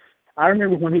 I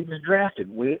remember when he was drafted,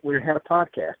 we had a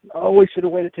podcast. Oh, we should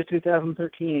have waited till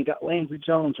 2013 and got Landry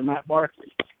Jones or Matt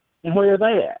Barkley. And where are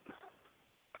they at?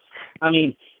 I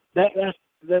mean, that's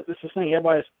the thing.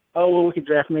 Everybody's, we could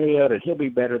draft Mariota and he'll be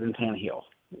better than Tannehill.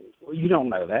 Well, you don't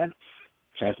know that.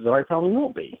 Chances are he probably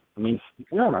won't be. I mean,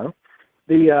 we don't know.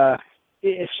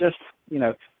 It's just, you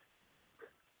know,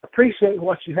 appreciate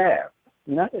what you have.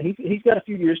 You know, he's got a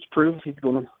few years to prove if he's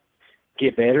going to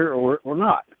get better or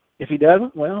not. If he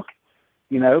doesn't, well,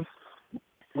 you know,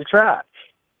 we tried.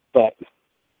 But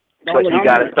you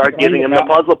got to start giving him the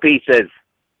puzzle pieces.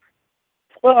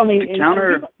 Well, I mean,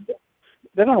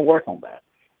 they're going to work on that.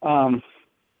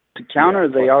 To counter,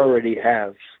 they already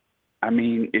have. I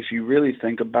mean, if you really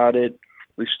think about it,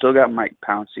 we've still got Mike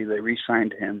Pouncey. They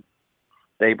re-signed him.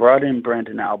 They brought in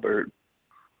Brandon Albert.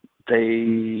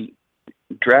 They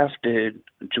drafted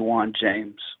Juwan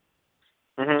James.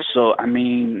 Mm-hmm. So, I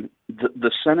mean,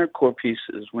 the center core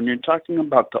pieces, when you're talking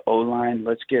about the O-line,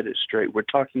 let's get it straight. We're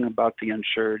talking about the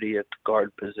unsurety at the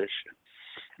guard position.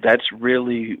 That's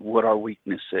really what our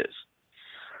weakness is.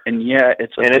 And yeah,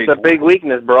 it's a big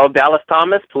weakness, bro. Dallas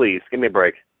Thomas, please give me a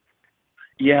break.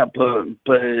 Yeah, but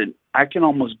I can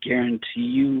almost guarantee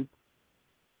you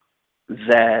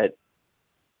that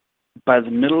by the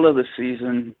middle of the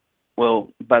season,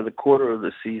 by the quarter of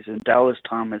the season, Dallas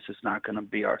Thomas is not going to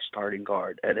be our starting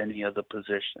guard at any of the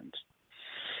positions.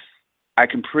 I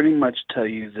can pretty much tell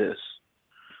you this.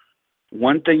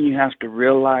 One thing you have to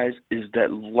realize is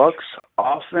that Luck's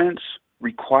offense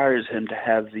requires him to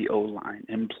have the O-line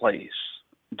in place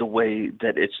the way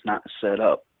that it's not set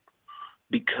up,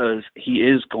 because he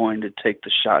is going to take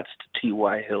the shots to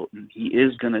T.Y. Hilton. He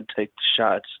is going to take the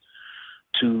shots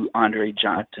to Andre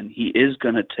Johnson. He is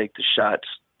going to take the shots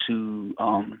to,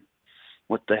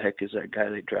 what the heck is that guy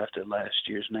they drafted last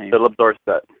year's name? Philip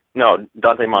Dorsett. No,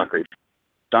 Dante Moncrief.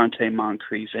 Dante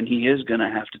Moncrief. And he is going to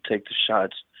have to take the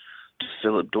shots to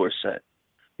Philip Dorsett.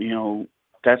 You know,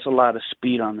 that's a lot of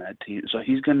speed on that team. So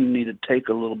he's going to need to take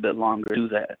a little bit longer to do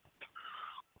that.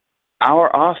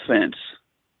 Our offense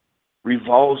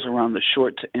revolves around the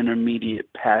short to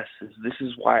intermediate passes. This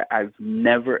is why I've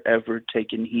never, ever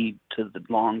taken heed to the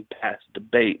long pass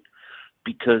debate,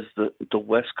 because the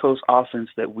West Coast offense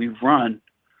that we run,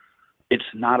 it's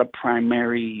not a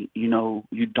primary, you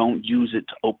don't use it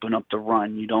to open up the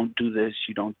run. You don't do this,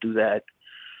 you don't do that.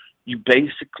 You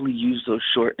basically use those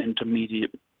short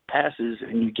intermediate passes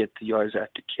and you get the yards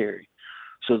after carry.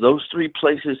 So those three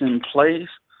places in place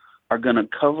are going to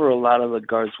cover a lot of the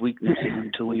guards' weaknesses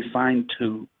until we find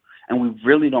two. And we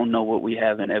really don't know what we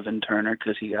have in Evan Turner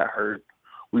because he got hurt.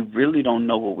 We really don't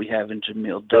know what we have in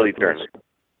Jamil Douglas.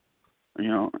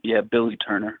 Billy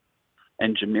Turner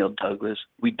and Jamil Douglas.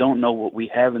 We don't know what we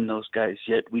have in those guys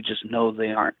yet. We just know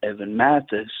they aren't Evan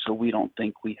Mathis, so we don't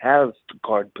think we have the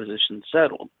guard position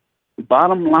settled.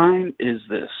 Bottom line is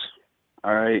this,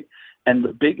 all right? And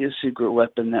the biggest secret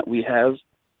weapon that we have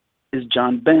is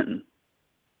John Benton.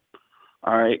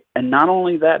 All right, and not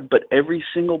only that, but every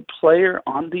single player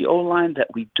on the O-line that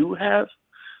we do have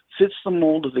fits the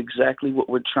mold of exactly what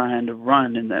we're trying to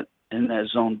run in that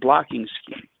zone blocking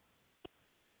scheme.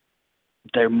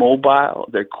 They're mobile,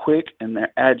 they're quick, and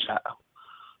they're agile.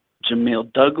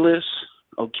 Jamil Douglas,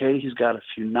 okay, he's got a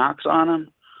few knocks on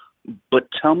him, but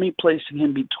tell me placing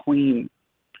him between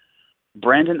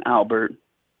Brandon Albert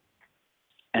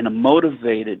and a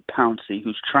motivated Pouncey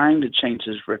who's trying to change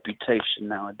his reputation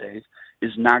nowadays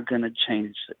is not going to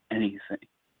change anything.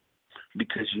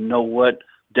 Because you know what?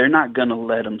 They're not going to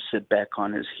let him sit back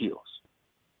on his heels.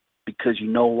 Because you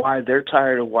know why? They're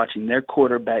tired of watching their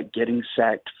quarterback getting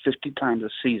sacked 50 times a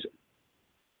season.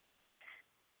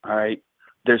 All right?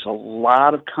 There's a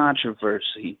lot of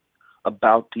controversy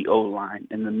about the O-line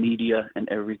and the media and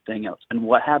everything else. And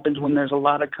what happens when there's a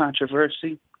lot of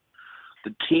controversy?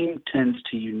 The team tends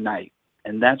to unite,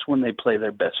 and that's when they play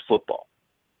their best football.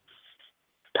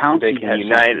 They can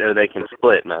unite or they can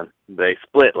split, man. They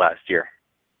split last year.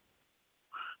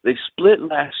 They split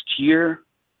last year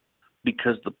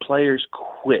because the players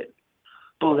quit.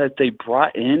 People that they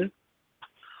brought in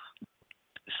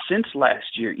since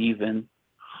last year even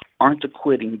aren't the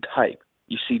quitting type.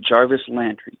 You see Jarvis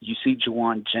Landry. You see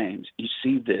Juwan James. You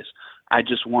see this. I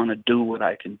just want to do what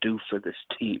I can do for this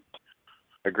team.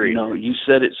 Agreed. You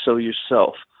said it so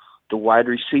yourself. The wide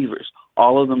receivers,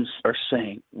 all of them are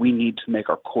saying we need to make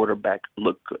our quarterback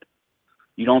look good.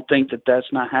 You don't think that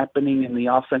that's not happening in the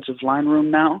offensive line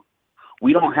room now?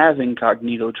 We don't have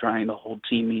Incognito trying to hold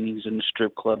team meetings in the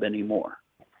strip club anymore.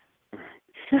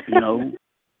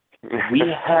 We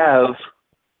have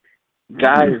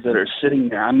guys that are sitting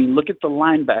there. I mean, look at the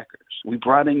linebackers. We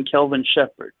brought in Kelvin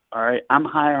Shepard. All right, I'm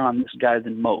higher on this guy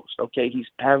than most. Okay, he's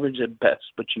average at best,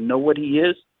 but you know what he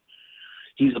is?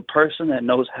 He's a person that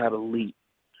knows how to lead.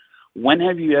 When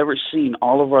have you ever seen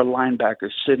all of our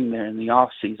linebackers sitting there in the off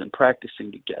season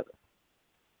practicing together?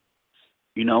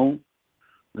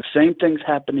 The same thing's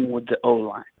happening with the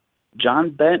O-line. John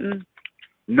Benton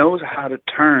knows how to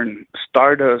turn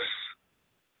stardust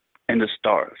into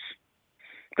stars.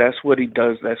 That's what he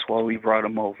does. That's why we brought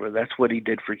him over. That's what he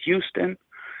did for Houston.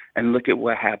 And look at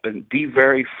what happened. The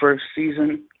very first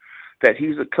season that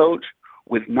he's a coach,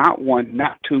 with not one,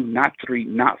 not two, not three,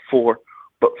 not four,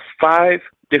 but 5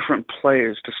 different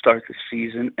players to start the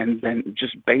season, and then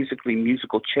just basically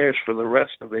musical chairs for the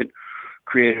rest of it,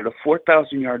 created a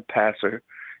 4,000-yard passer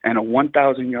and a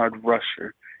 1,000-yard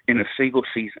rusher in a single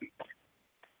season.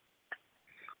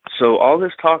 So all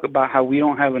this talk about how we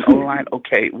don't have an O-line,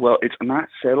 okay, well, it's not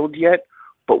settled yet,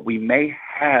 but we may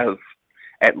have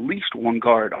at least one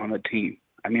guard on the team.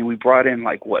 I mean, we brought in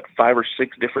 5 or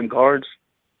 6 different guards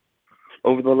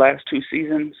over the last 2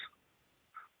 seasons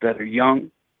that are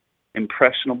young,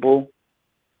 impressionable,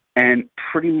 and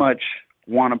pretty much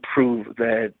want to prove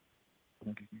that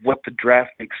what the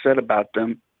draft picks said about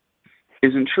them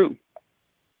isn't true.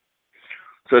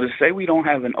 So to say we don't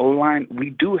have an O-line,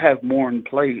 we do have more in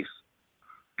place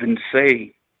than,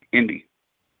 say, Indy.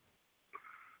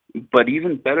 But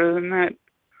even better than that,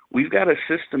 we've got a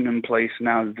system in place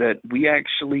now that we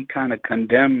actually kind of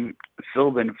condemn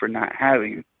Philbin for not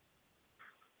having,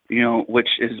 which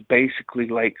is basically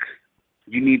like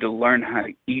you need to learn how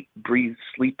to eat, breathe,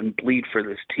 sleep, and bleed for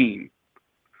this team.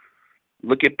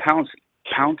 Look at Pouncey.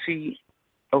 Pouncey,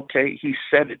 okay, he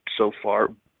said it so far,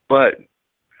 but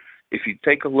if you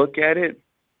take a look at it,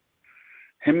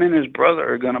 him and his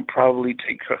brother are going to probably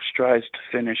take strides to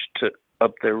finish to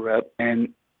up their rep. And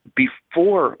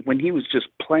before, when he was just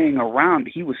playing around,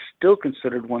 he was still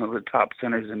considered one of the top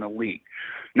centers in the league.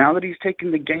 Now that he's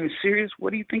taking the game serious,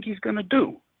 what do you think he's going to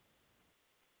do?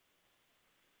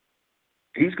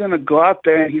 He's going to go out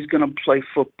there and he's going to play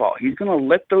football. He's going to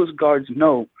let those guards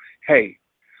know, hey,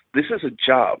 this is a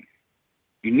job.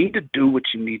 You need to do what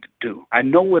you need to do. I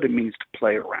know what it means to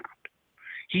play around.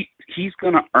 He's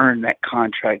going to earn that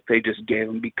contract they just gave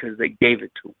him because they gave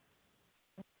it to him.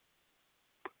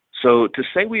 So to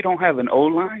say we don't have an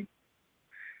O-line,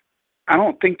 I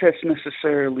don't think that's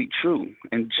necessarily true.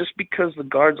 And just because the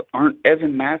guards aren't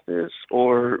Evan Mathis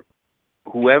or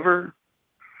whoever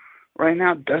right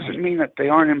now doesn't mean that they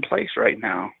aren't in place right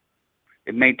now.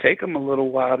 It may take them a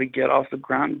little while to get off the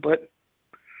ground, but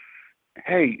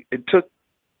hey, it took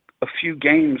a few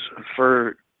games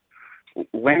for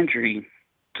Landry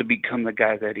to become the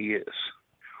guy that he is.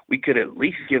 We could at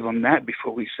least give them that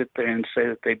before we sit there and say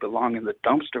that they belong in the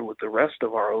dumpster with the rest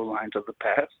of our O-lines of the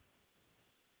past.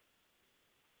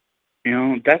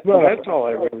 That's all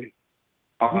I really...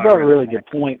 You brought a really good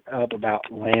point up about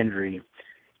Landry,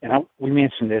 and we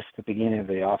mentioned this at the beginning of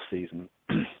the offseason.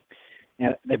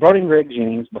 And they brought in Greg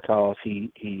Jennings because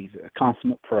he's a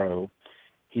consummate pro.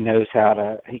 He knows how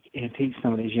to teach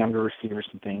some of these younger receivers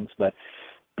some things, but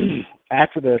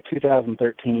after the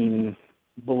 2013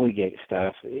 Bullygate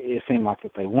stuff, it seemed like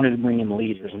that they wanted to bring in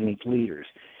leaders and need leaders.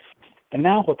 And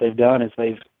now what they've done is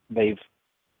they've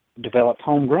developed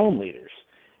homegrown leaders.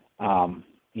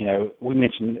 We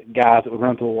mentioned guys that would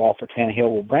run through a wall for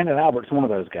Tannehill. Well, Brandon Albert's one of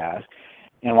those guys.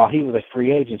 And while he was a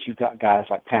free agent, you've got guys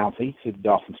like Pouncey, who the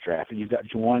Dolphins drafted. You've got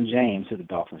Juwan James, who the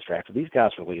Dolphins drafted. These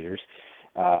guys are leaders.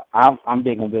 I'm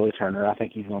big on Billy Turner. I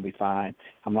think he's going to be fine.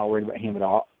 I'm not worried about him at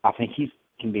all. I think he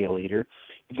can be a leader.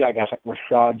 You've got guys like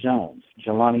Rashad Jones,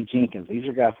 Jelani Jenkins. These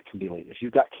are guys that can be leaders.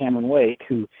 You've got Cameron Wake,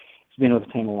 who's been with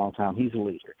the team a long time. He's a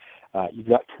leader. You've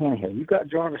got Tannehill. You've got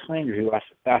Jarvis Landry, who I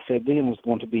said then was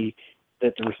going to be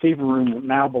that the receiver room will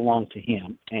now belong to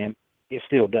him, and it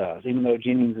still does. Even though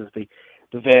Jennings is the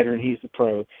veteran, he's the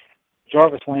pro.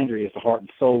 Jarvis Landry is the heart and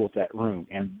soul of that room,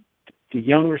 and the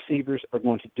young receivers are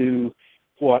going to do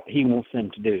what he wants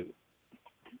them to do.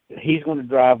 He's going to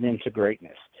drive them to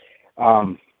greatness.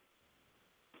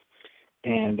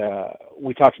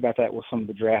 We talked about that with some of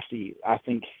the draftees. I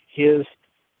think his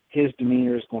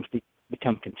demeanor is going to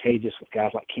become contagious with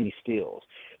guys like Kenny Stills,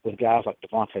 with guys like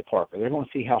Devontae Parker. They're going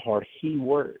to see how hard he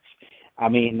works. I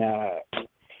mean,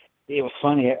 it was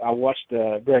funny. I watched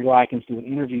Greg Likens do an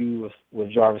interview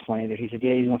with Jarvis Landry. He said,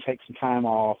 yeah, he's going to take some time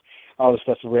off, all this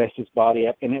stuff to rest his body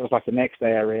up. And it was like the next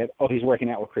day I read, he's working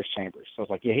out with Chris Chambers. So I was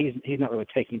like, yeah, he's not really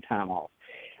taking time off.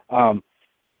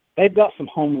 They've got some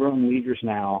homegrown leaders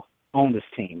now on this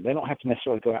team. They don't have to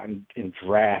necessarily go out and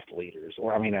draft leaders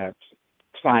or,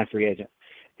 sign free agent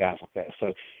guys like that.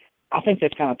 So I think they've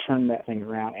kind of turned that thing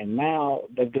around, and now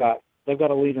they've got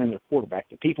a leader in their quarterback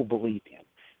that people believe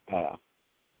in.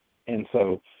 And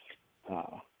so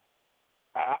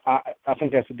I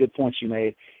think that's a good point you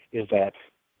made, is that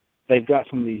they've got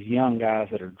some of these young guys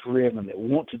that are driven, that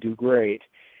want to do great,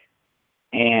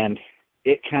 and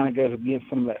it kind of goes against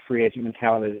some of that free agent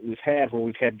mentality that we've had, where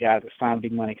we've had guys that sign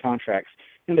big money contracts,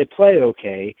 and they play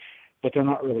okay, but they're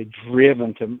not really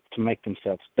driven to make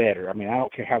themselves better. I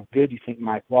don't care how good you think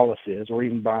Mike Wallace is, or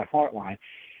even Brian Hartline.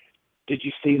 Did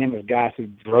you see them as guys who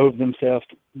drove themselves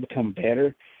to become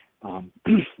better,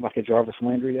 like a Jarvis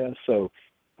Landry does? So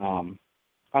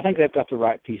I think they've got the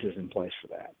right pieces in place for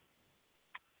that.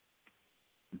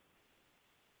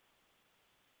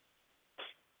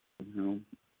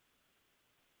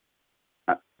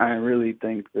 I really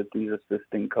think that these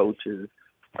assistant coaches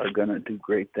are going to do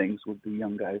great things with the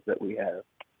young guys that we have.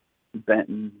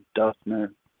 Benton,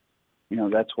 Duffner.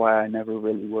 That's why I never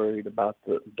really worried about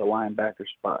the linebacker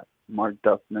spot. Mark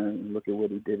Duffman, look at what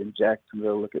he did in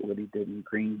Jacksonville, look at what he did in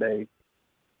Green Bay.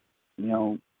 You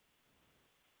know,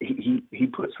 he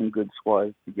put some good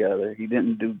squads together. He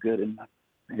didn't do good in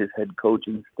his head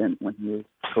coaching stint when he was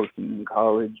coaching in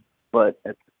college, but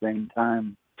at the same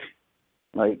time,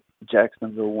 like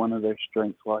Jacksonville, one of their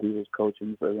strengths while he was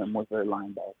coaching for them was their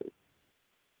linebackers.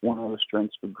 One of the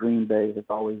strengths for Green Bay has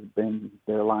always been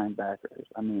their linebackers.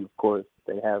 I mean, of course,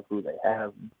 they have who they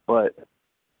have, but,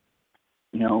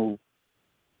 you know,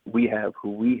 we have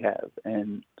who we have.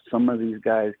 And some of these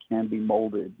guys can be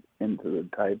molded into the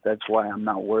type. That's why I'm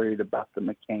not worried about the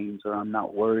McCains or I'm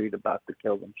not worried about the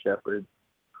Kelvin Shepard.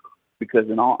 Because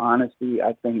in all honesty,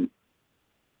 I think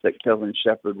that Kelvin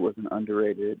Shepard was an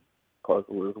underrated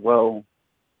puzzle as well.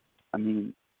 I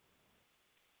mean,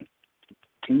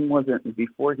 team wasn't,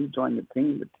 before he joined the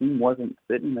team wasn't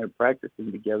sitting there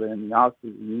practicing together in the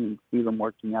offseason. You didn't see them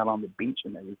working out on the beach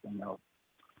and everything else.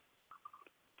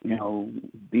 You know,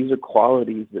 these are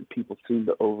qualities that people seem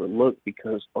to overlook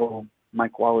because, oh,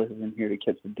 Mike Wallace is in here to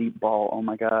catch the deep ball. Oh,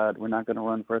 my God, we're not going to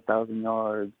run for 1,000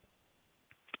 yards.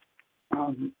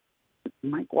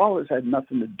 Mike Wallace had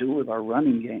nothing to do with our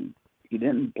running game. He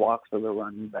didn't block for the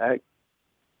running back.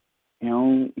 You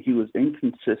know, he was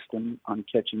inconsistent on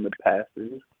catching the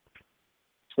passes.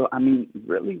 So, I mean,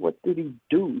 really, what did he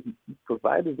do? He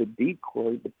provided a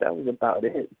decoy, but that was about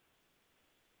it.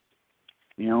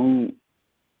 You know,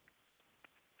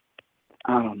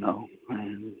 I don't know.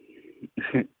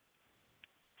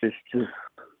 It's just,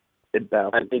 it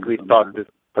baffles I think me we sometimes. talked this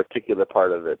particular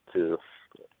part of it, too.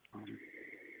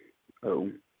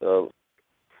 So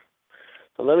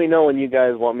let me know when you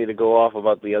guys want me to go off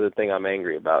about the other thing I'm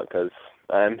angry about, because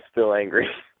I'm still angry.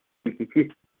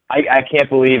 I can't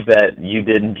believe that you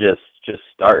didn't just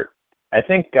start. I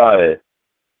think, and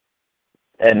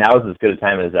now's as good a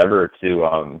time as ever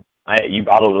to, you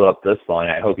bottled it up this long.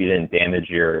 I hope you didn't damage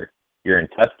your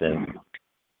intestines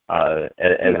as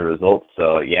a result.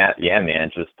 So yeah,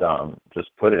 man, just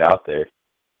put it out there.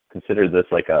 Consider this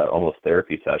like a almost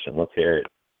therapy session. Let's hear it.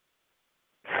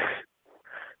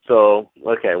 So,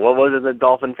 okay, what was it that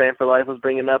Dolphin Fan for Life was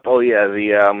bringing up? Oh, yeah,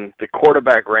 the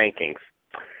quarterback rankings.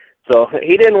 So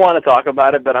he didn't want to talk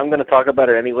about it, but I'm going to talk about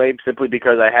it anyway, simply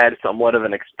because I had somewhat of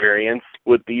an experience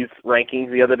with these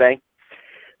rankings the other day.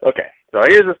 Okay, so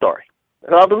here's the story.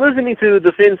 So I've been listening to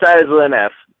the Phinsider with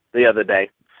NF the other day,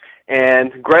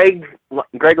 and Greg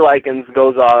Likens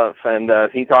goes off and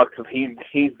he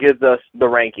gives us the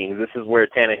rankings. This is where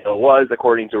Tannehill was,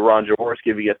 according to Ron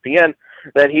Jaworski of ESPN,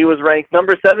 that he was ranked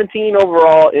number 17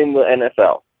 overall in the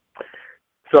NFL.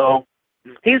 So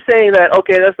he's saying that,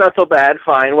 okay, that's not so bad,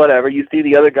 fine, whatever. You see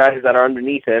the other guys that are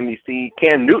underneath him. You see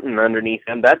Cam Newton underneath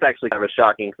him. That's actually kind of a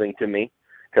shocking thing to me,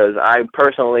 because I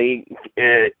personally,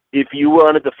 if you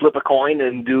wanted to flip a coin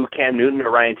and do Cam Newton or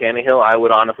Ryan Tannehill, I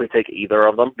would honestly take either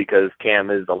of them, because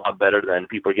Cam is a lot better than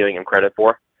people are giving him credit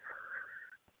for.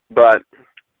 But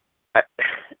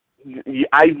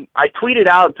I tweeted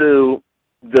out to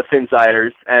the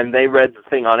Phinsiders, and they read the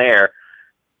thing on air.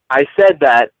 I said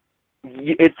that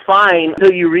it's fine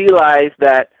until you realize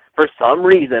that for some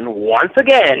reason, once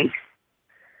again,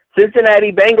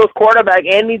 Cincinnati Bengals quarterback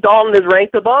Andy Dalton is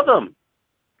ranked above him.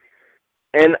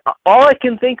 And all I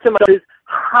can think to myself is,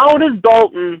 how does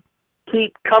Dalton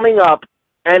keep coming up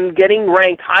and getting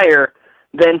ranked higher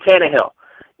than Tannehill?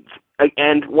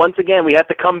 And once again, we have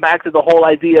to come back to the whole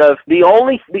idea of the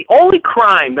only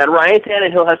crime that Ryan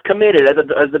Tannehill has committed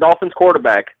as the Dolphins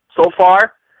quarterback so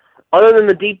far, other than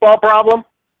the deep ball problem,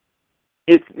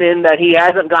 it's been that he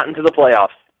hasn't gotten to the playoffs.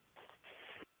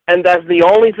 And that's the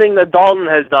only thing that Dalton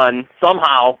has done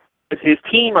somehow with his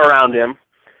team around him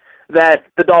that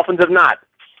the Dolphins have not.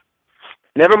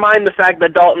 Never mind the fact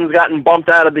that Dalton's gotten bumped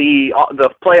out of the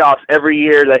playoffs every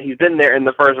year that he's been there in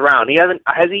the first round.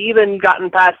 Has he even gotten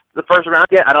past the first round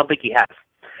yet? I don't think he has.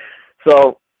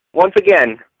 So, once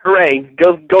again, hooray,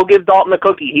 go give Dalton a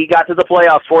cookie. He got to the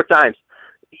playoffs 4 times.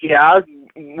 Yeah,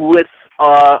 with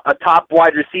a top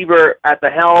wide receiver at the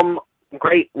helm,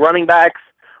 great running backs,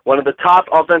 one of the top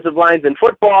offensive lines in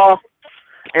football,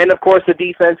 and, of course, the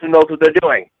defense who knows what they're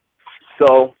doing.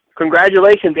 So,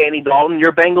 congratulations, Andy Dalton.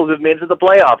 Your Bengals have made it to the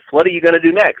playoffs. What are you going to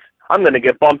do next? I'm going to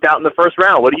get bumped out in the first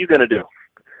round. What are you going to do?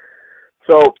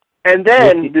 So, and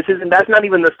then, that's not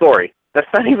even the story. That's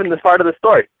not even the part of the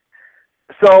story.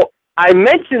 So, I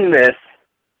mention this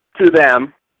to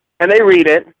them, and they read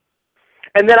it,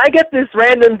 and then I get this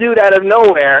random dude out of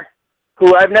nowhere,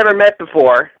 who I've never met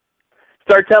before,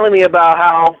 start telling me about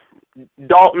how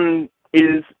Dalton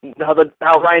is,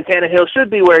 how Ryan Tannehill should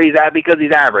be where he's at because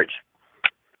he's average.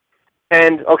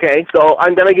 And, okay, so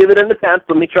I'm going to give it an attempt.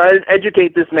 Let me try to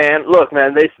educate this man. Look,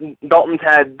 man, Dalton's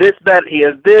had this bet. He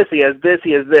has this, he has this,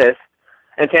 he has this.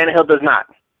 And Tannehill does not.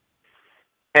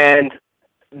 And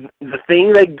the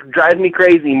thing that drives me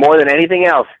crazy more than anything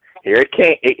else, here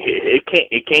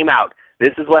it came out.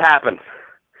 This is what happened.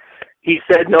 He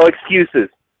said no excuses.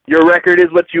 Your record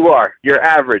is what you are. You're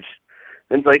average.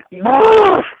 And it's like, he's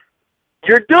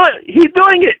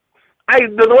doing it.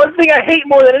 The one thing I hate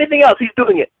more than anything else, he's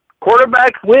doing it.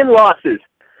 Quarterbacks win losses.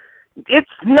 It's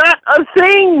not a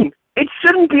thing. It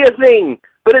shouldn't be a thing.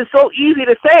 But it's so easy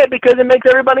to say it because it makes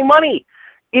everybody money.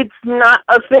 It's not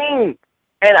a thing.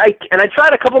 And I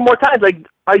tried a couple more times. Like,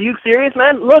 are you serious,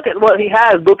 man? Look at what he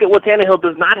has. Look at what Tannehill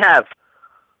does not have.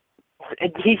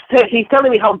 And he's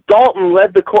telling me how Dalton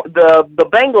led the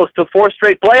Bengals to 4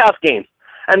 straight playoff games.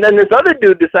 And then this other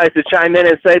dude decides to chime in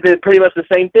and say that pretty much the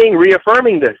same thing,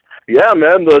 reaffirming this. Yeah,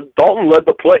 man, Dalton led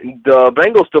the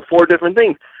Bengals to 4 different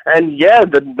things. And, yeah,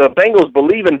 the Bengals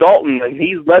believe in Dalton, and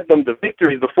he's led them to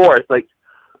victories before. It's like,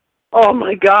 oh,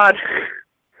 my God.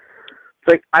 It's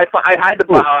like I had to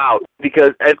bow out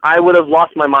because I would have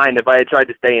lost my mind if I had tried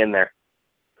to stay in there.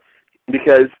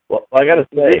 Because, well, I got to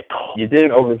say, you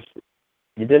didn't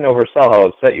oversell how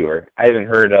upset you were. I haven't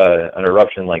heard an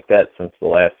eruption like that since the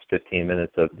last 15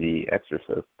 minutes of The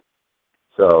Exorcist.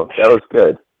 So that was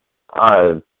good.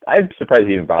 I'm surprised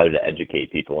you even bothered to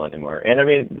educate people anymore. And, I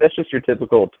mean, that's just your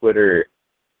typical Twitter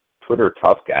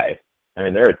tough guy. I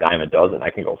mean, they're a dime a dozen. I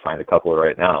can go find a couple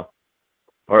right now.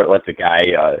 Or it lets a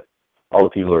guy, all the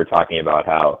people who are talking about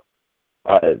how,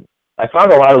 I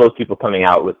found a lot of those people coming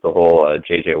out with the whole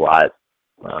J.J. Watt,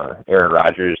 Aaron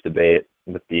Rodgers debate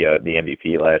with the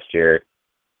MVP last year,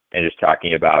 and just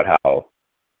talking about how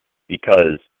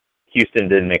because Houston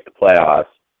didn't make the playoffs,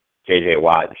 J.J.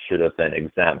 Watt should have been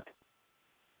exempt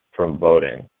from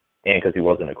voting, and because he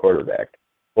wasn't a quarterback.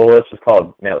 Well, let's just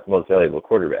call it most valuable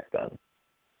quarterback then.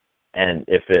 And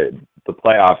if the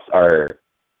playoffs are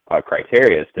a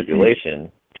criteria,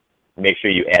 stipulation, make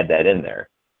sure you add that in there,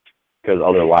 because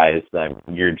otherwise then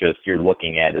you're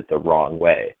looking at it the wrong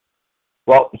way.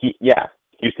 Well,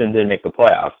 Houston didn't make the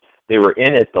playoffs. They were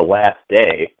in it the last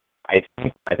day. I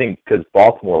think because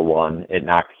Baltimore won, it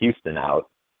knocked Houston out.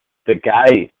 The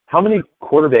guy, how many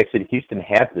quarterbacks did Houston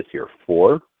have this year?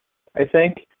 4, I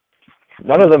think.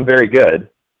 None of them very good.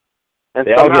 And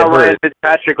somehow Ryan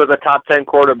Fitzpatrick was a top 10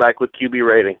 quarterback with QB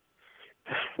rating.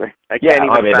 I can't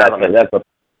even fathom it.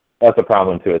 That's a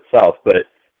problem to itself. But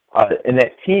and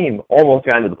that team almost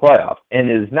got into the playoffs, and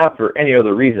it is not for any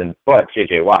other reason but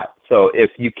J.J. Watt. So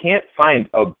if you can't find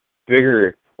a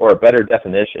bigger or a better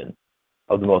definition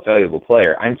of the most valuable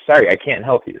player, I'm sorry, I can't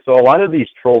help you. So a lot of these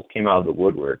trolls came out of the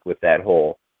woodwork with that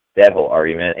whole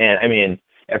argument. And I mean,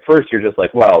 at first you're just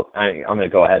like, well, I'm going to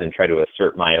go ahead and try to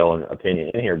assert my own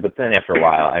opinion in here. But then after a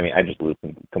while, I mean, I just lose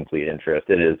complete interest.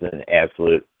 It is an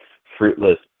absolute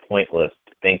fruitless, pointless,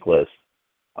 thankless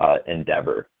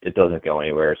endeavor. It doesn't go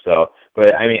anywhere. So,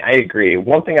 but I mean, I agree.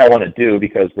 One thing I want to do,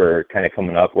 because we're kind of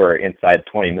coming up, we're inside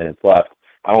 20 minutes left.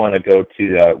 I want to go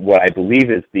to what I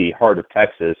believe is the heart of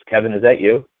Texas. Kevin, is that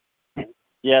you?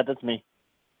 Yeah, that's me.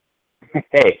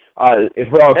 Hey,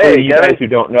 for you guys who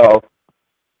don't know,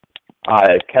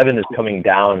 Kevin is coming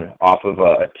down off of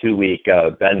a 2-week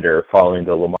bender following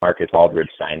the LaMarcus Aldridge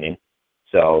signing.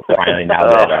 So finally, now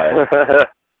that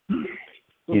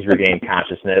he's regained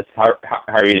consciousness, how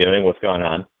are you doing? What's going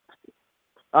on?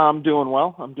 I'm doing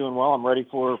well. I'm ready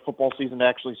for football season to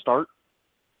actually start.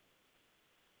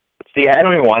 See, I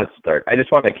don't even want it to start. I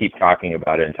just want to keep talking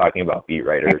about it and talking about beat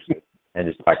writers and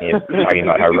just talking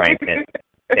about how Ryan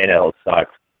Tannehill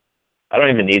sucks. I don't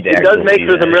even need the It does make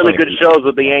for some really good shows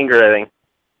with the anger, I think.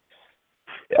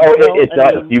 Oh, it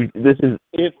does.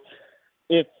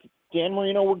 If Dan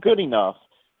Marino were good enough,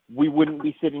 we wouldn't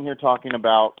be sitting here talking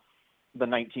about the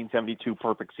 1972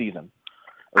 perfect season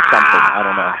or something. I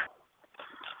don't know.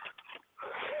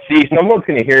 See, someone's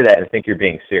going to hear that and think you're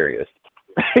being serious.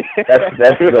 That's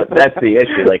the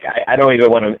issue. Like, I don't even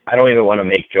want to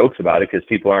make jokes about it because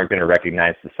people aren't going to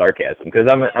recognize the sarcasm. Because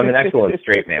I'm an excellent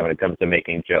straight man when it comes to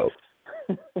making jokes.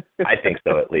 I think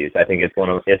so, at least. I think it's one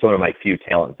of my few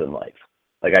talents in life.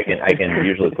 Like, I can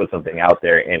usually put something out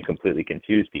there and completely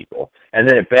confuse people, and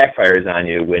then it backfires on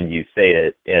you when you say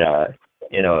it in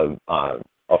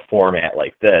a format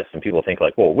like this, and people think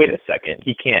like, well, wait a second,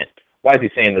 he can't. Why is he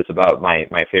saying this about my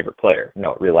favorite player?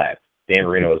 No, relax. Dan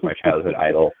Marino is my childhood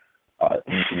idol.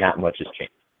 Not much has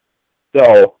changed.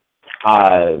 So,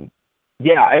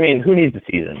 yeah, I mean, who needs the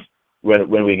season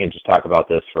when we can just talk about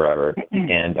this forever?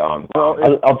 And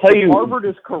I'll tell you, Harvard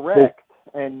is correct.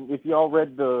 And if y'all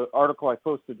read the article I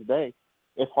posted today,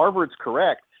 if Harvard's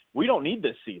correct, we don't need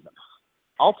this season.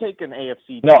 I'll take an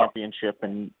AFC championship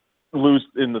and lose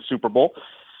in the Super Bowl.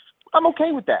 I'm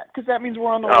okay with that because that means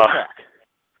we're on the right track.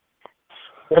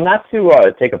 Well, not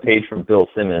to take a page from Bill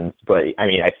Simmons, but I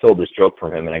mean, I stole this joke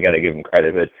from him, and I got to give him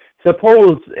credit. But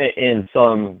suppose in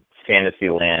some fantasy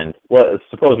land, well,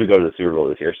 suppose we go to the Super Bowl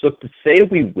this year. So say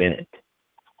we win it,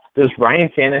 does Ryan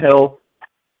Tannehill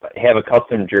have a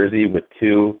custom jersey with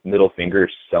 2 middle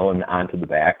fingers sewn onto the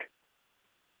back?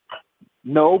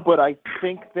 No, but I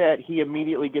think that he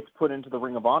immediately gets put into the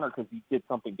Ring of Honor because he did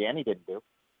something Danny didn't do.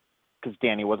 Because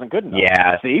Danny wasn't good enough.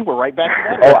 Yeah. See, we're right back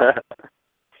to that.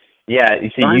 Yeah, you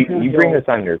see, you bring this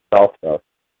on yourself, though.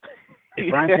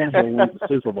 If Ryan Tannehill wins the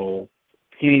Super Bowl,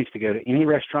 he needs to go to any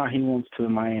restaurant he wants to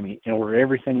in Miami and order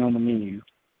everything on the menu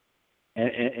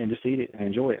and just eat it and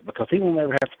enjoy it, because he will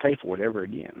never have to pay for it ever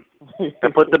again.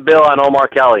 And put the bill on Omar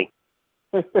Kelly.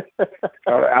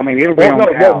 I mean, it'll be on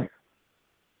the house.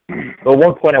 But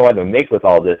one point I wanted to make with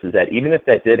all this is that even if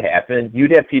that did happen,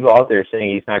 you'd have people out there saying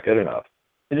he's not good enough.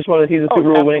 They just want to see the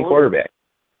Super Bowl winning quarterback.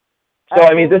 So,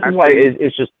 I mean, this is why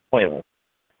it's just pointless.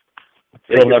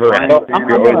 It'll never end. I'm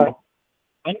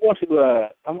going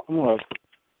to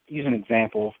use an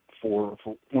example for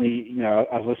when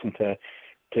I was listening to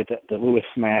the Lewis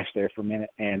Smash there for a minute,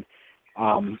 and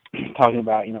talking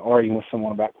about, arguing with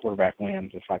someone about quarterback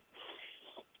wins. It's like,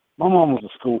 my mom was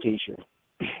a school teacher,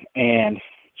 and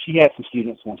she had some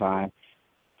students one time,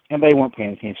 and they weren't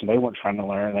paying attention. They weren't trying to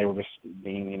learn. They were just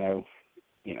being,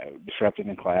 disruptive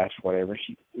in class, whatever.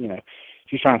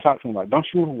 She's trying to talk to them like, don't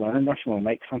you want to learn? Don't you want to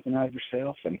make something out of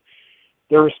yourself? And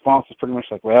their response was pretty much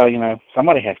like, well,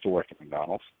 somebody has to work at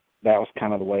McDonald's. That was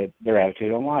kind of the way their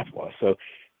attitude on life was. So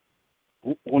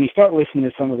when you start listening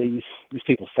to some of these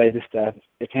people say this stuff,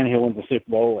 if Tannehill wins the Super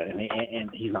Bowl and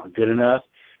he's not good enough,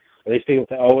 or these people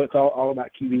say, oh, it's all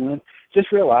about QB wins,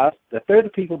 just realize that they're the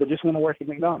people that just want to work at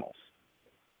McDonald's.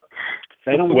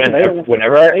 They don't want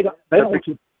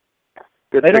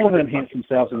to enhance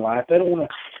themselves in life. They don't want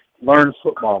to learn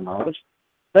football knowledge.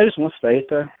 They just want to stay at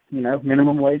the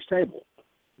minimum wage table.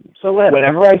 So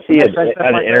whenever I see an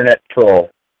internet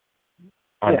troll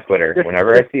on Twitter,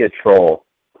 whenever I see a troll,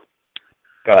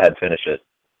 go ahead, finish it.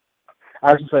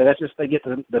 I was going to say, that's just, they get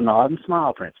the nod and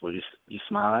smile principle. You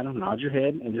smile at them, nod your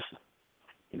head, and just,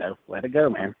 let it go,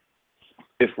 man.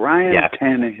 If Ryan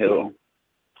Tannehill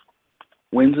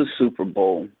wins a Super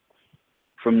Bowl,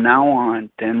 from now on,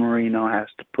 Dan Marino has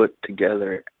to put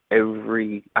together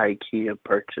every IKEA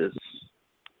purchase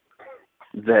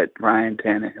that Ryan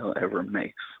Tannehill ever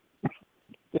makes.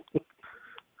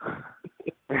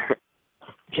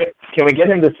 Can we get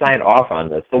him to sign off on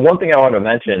this? The one thing I want to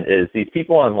mention is these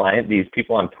people online, these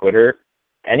people on Twitter,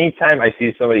 anytime I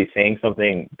see somebody saying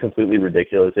something completely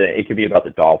ridiculous, it could be about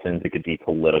the Dolphins, it could be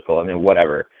political, I mean,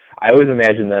 whatever. I always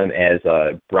imagine them as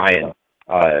Brian,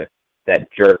 that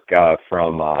jerk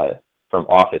from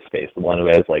Office Space, the one who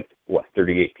has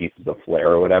 38 pieces of flair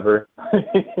or whatever.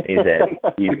 He's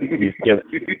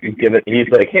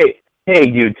like, hey,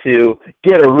 you two,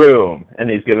 get a room, and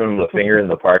he's giving them the finger in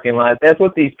the parking lot. That's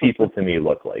what these people to me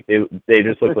look like. They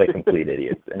just look like complete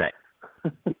idiots.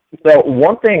 So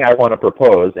one thing I want to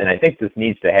propose, and I think this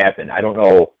needs to happen. I don't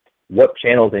know what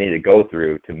channels they need to go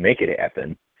through to make it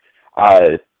happen.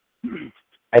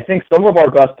 I think some of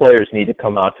our best players need to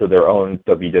come out to their own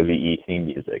WWE theme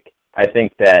music. I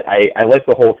think that I like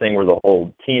the whole thing where the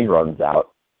whole team runs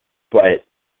out, but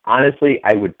honestly,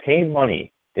 I would pay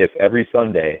money if every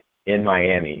Sunday in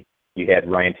Miami you had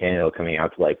Ryan Tannehill coming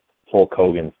out to Hulk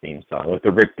Hogan's theme song, like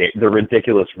the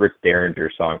ridiculous Rick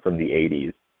Derringer song from the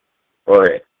 '80s,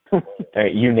 or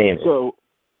you name it. So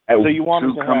you want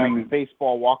him to have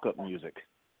baseball walk-up music?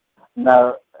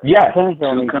 No. Yeah.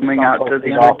 Sue coming out to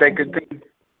the Undertaker theme.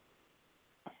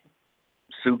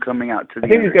 Sue coming out to the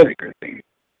Undertaker theme.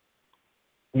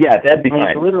 Yeah, that'd be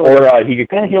fine. Or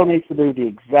Tannehill needs to do the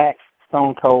exact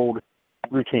Stone Cold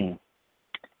routine.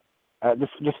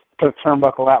 Just put a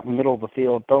turnbuckle out in the middle of the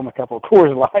field, throw him a couple of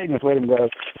Coors Light, and just let him go.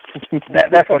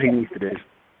 That's what he needs to do.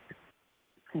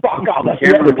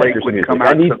 Cameron Wake would come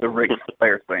out to the Ric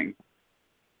Flair thing.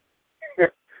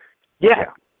 Yeah.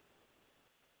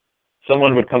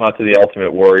 Someone would come out to the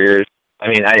Ultimate Warriors. I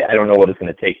mean, I don't know what it's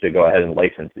going to take to go ahead and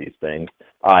license these things.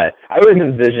 I would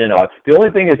envision, the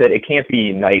only thing is that it can't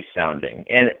be nice sounding.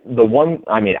 And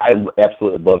I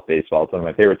absolutely love baseball. It's one of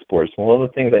my favorite sports. One of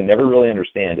the things I never really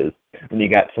understand is when you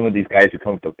got some of these guys who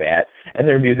come up to bat, and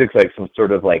their music's like some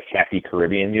sort of happy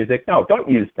Caribbean music. No, don't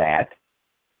use that.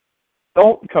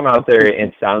 Don't come out there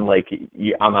and sound like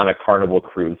I'm on a Carnival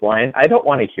cruise line. I don't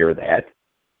want to hear that.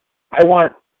 I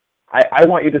want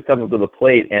you to step up to the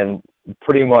plate and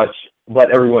pretty much let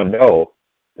everyone know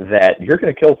that you're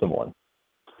going to kill someone.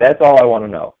 That's all I want to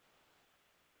know.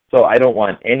 So I don't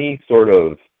want any sort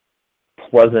of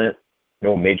pleasant,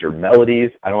 no major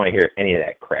melodies. I don't want to hear any of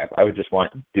that crap. I would just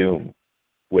want doom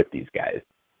with these guys.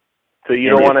 So you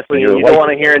don't want to see, you don't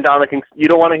want to hear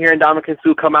Ndamukong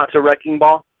Suh come out to Wrecking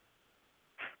Ball?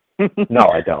 No,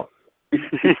 I don't.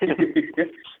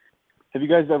 Have you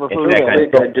guys ever heard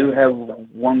of I do have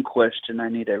one question I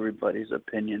need everybody's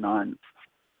opinion on.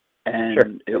 And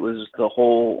sure. It was the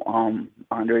whole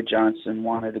Andre Johnson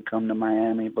wanted to come to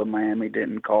Miami, but Miami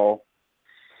didn't call.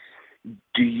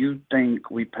 Do you think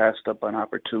we passed up an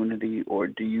opportunity, or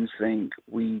do you think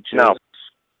we just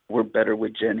were better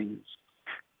with Jennings?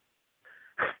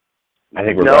 I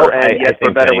think we're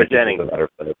we're better with Jennings.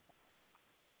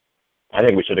 I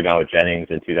think we should have gone with Jennings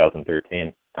in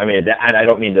 2013. I mean, and I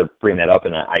don't mean to bring that up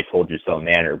in a I told you so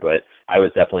manner, but I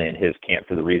was definitely in his camp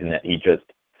for the reason that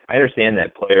I understand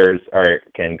that players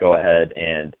can go ahead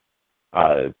and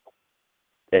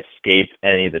escape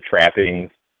any of the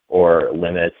trappings or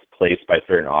limits placed by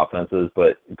certain offenses,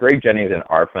 but Greg Jennings in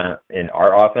our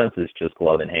offense is just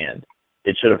glove in hand.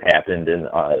 It should have happened in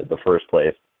the first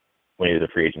place when he was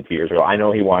a free agent 2 years ago. I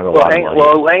know he wanted a lot of money.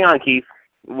 Well, hang on, Keith.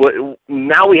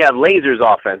 Now we have Laser's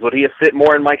offense. Would he have fit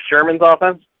more in Mike Sherman's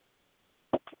offense?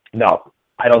 No,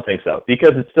 I don't think so,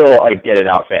 because it's still a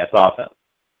get-it-out-fast offense.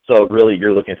 So really,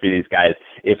 you're looking for these guys.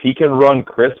 If he can run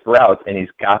crisp routes and he's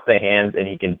got the hands and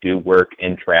he can do work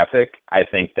in traffic, I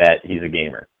think that he's a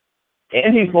gamer.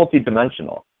 And he's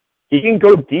multi-dimensional. He can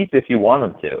go deep if you want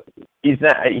him to. He's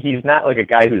not like a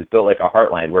guy who's built like a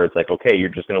Heartland where it's like, okay, you're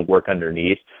just going to work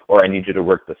underneath, or I need you to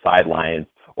work the sidelines,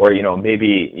 or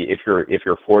maybe if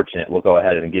you're fortunate, we'll go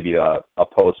ahead and give you a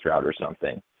post route or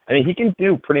something. I mean, he can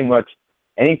do pretty much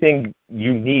anything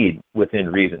you need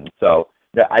within reason. So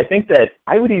I think that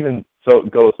I would even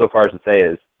go so far as to say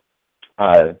is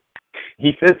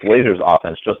he fits Laser's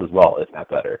offense just as well, if not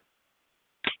better,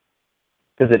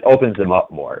 because it opens him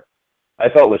up more. I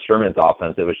felt with Sherman's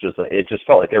offense, it just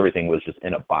felt like everything was just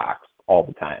in a box all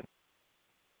the time.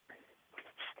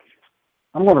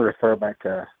 I'm going to refer back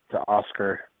to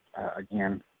Oscar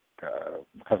again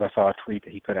because I saw a tweet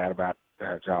that he put out about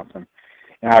Johnson,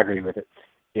 and I agree with it.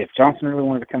 If Johnson really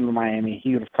wanted to come to Miami,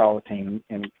 he would have called the team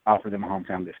and offered them a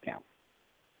hometown discount.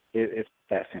 It's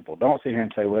that simple. Don't sit here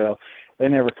and say, well, they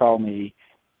never called me.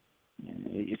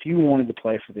 If you wanted to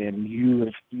play for them, you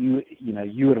would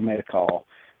have made a call.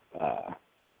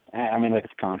 I mean, look at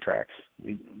the contracts.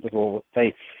 Look what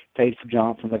they paid for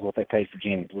Johnson. Look what they paid for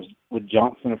Jennings. Would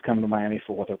Johnson have come to Miami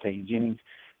for what they're paying Jennings?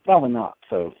 Probably not.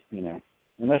 So,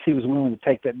 unless he was willing to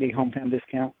take that big hometown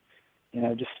discount,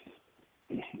 just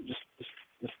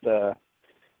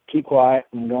keep quiet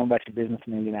and going back to business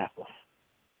in Indianapolis.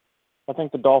 I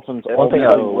think the Dolphins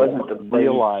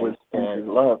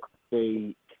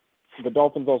the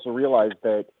Dolphins also realized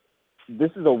that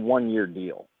this is a one-year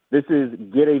deal. This is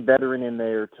get a veteran in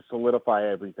there to solidify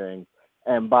everything,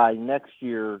 and by next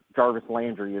year, Jarvis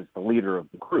Landry is the leader of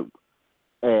the group,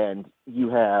 and you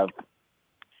have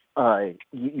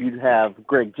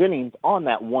Greg Jennings on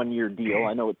that one-year deal.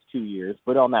 I know it's 2 years,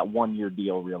 but on that one-year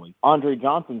deal, really. Andre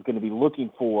Johnson's going to be looking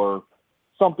for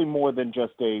something more than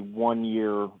just a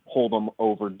one-year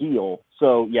hold-em-over deal.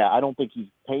 So, yeah, I don't think he's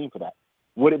paying for that.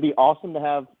 Would it be awesome to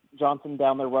have Johnson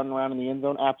down there running around in the end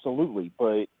zone? Absolutely,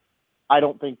 but I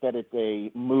don't think that it's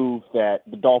a move that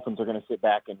the Dolphins are going to sit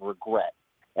back and regret.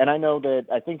 And I know that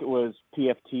I think it was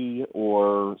PFT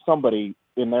or somebody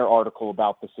in their article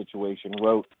about the situation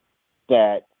wrote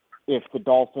that if the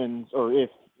Dolphins or if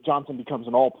Johnson becomes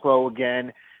an all-pro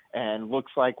again and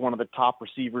looks like one of the top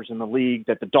receivers in the league,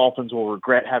 that the Dolphins will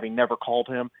regret having never called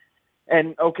him.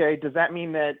 And, okay, does that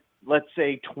mean that, let's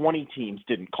say, 20 teams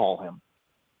didn't call him?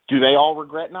 Do they all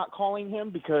regret not calling him?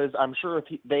 Because I'm sure if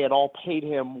they had all paid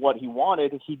him what he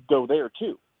wanted, he'd go there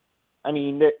too. I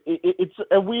mean, it's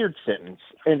a weird sentence,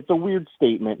 and it's a weird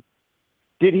statement.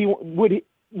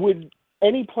 Would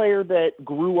any player that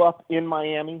grew up in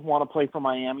Miami want to play for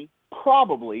Miami?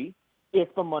 Probably,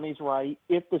 if the money's right,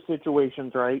 if the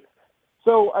situation's right.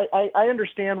 So I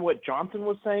understand what Johnson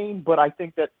was saying, but I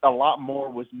think that a lot more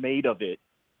was made of it.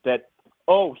 That,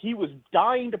 he was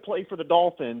dying to play for the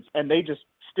Dolphins, and they just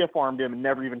stiff-armed him and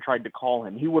never even tried to call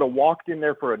him. He would have walked in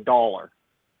there for $1.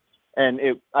 And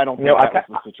I don't think that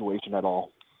was the situation at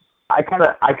all. I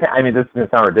mean, this is going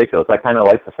to sound ridiculous. I kind of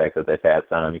like the fact that they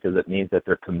passed on him because it means that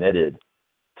they're committed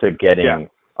to getting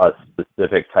a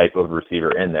specific type of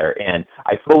receiver in there. And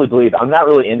I fully believe, I'm not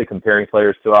really into comparing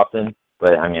players too often,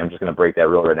 but I mean, I'm just going to break that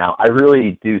rule right now. I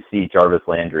really do see Jarvis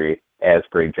Landry as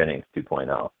Greg Jennings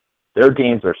 2.0. Their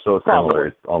games are so similar,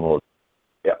 it's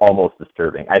almost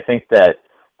disturbing. I think that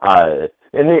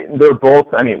And they're both,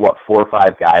 4 or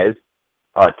 5 guys,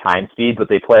 time speed, but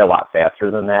they play a lot faster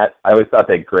than that. I always thought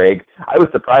that I was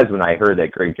surprised when I heard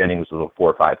that Greg Jennings was a 4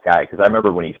 or 5 guy, because I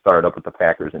remember when he started up with the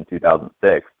Packers in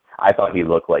 2006, I thought he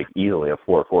looked like easily a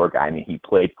 4-4 guy. He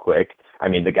played quick.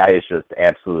 The guy is just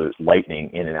absolute lightning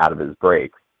in and out of his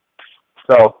breaks.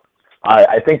 So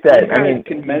I think that,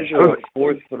 can measure a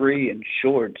 4-3 in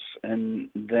shorts, and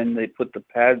then they put the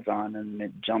pads on, and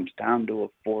it jumps down to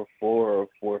a 4-4 or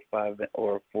a 4-5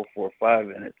 or a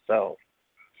 4-4-5 in itself.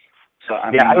 So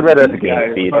I would read it as a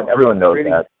game speed. Everyone knows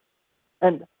that.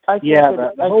 And I think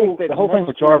the whole thing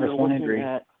with Jarvis Landry.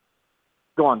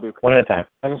 Go on, Duke. One at a time.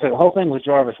 Like I said, the whole thing with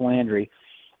Jarvis Landry,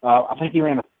 I think he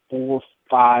ran a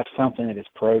 4.5 something at his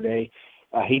pro day.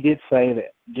 He did say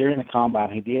that during the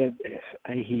combine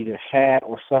he either had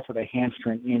or suffered a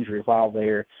hamstring injury while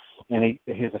there, and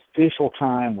his official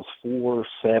time was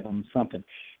 4.7 something.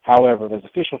 However, those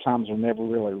official times were never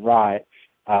really right.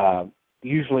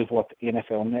 Usually what the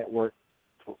NFL Network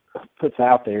puts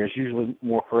out there is usually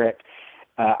more correct.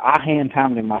 I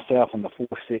hand-timed him myself in the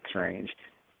 4.6 range,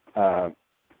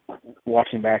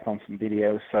 watching back on some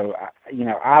videos. So,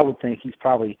 I would think he's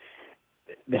probably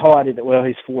 – the whole idea that,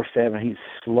 he's 4.7, he's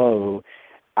slow,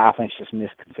 I think it's just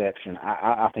misconception.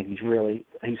 I think he's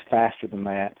faster than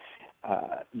that,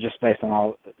 just based on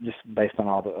all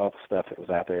the other stuff that was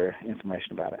out there,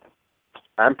 information about it.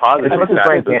 I'm positive that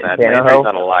Landry's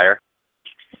not a liar.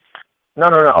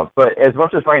 No. But as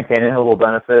much as Ryan Tannehill will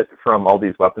benefit from all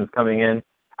these weapons coming in,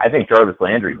 I think Jarvis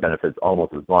Landry benefits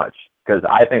almost as much, because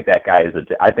I think that guy is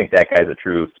a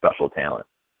true special talent.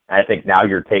 And I think now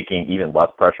you're taking even less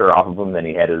pressure off of him than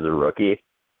he had as a rookie.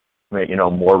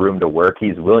 More room to work.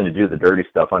 He's willing to do the dirty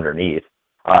stuff underneath.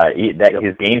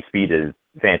 His game speed is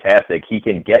fantastic. He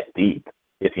can get deep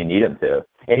if you need him to,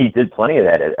 and he did plenty of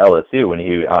that at LSU when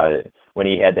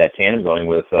he had that tandem going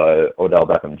with Odell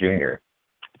Beckham Jr.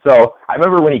 So I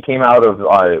remember when he came out of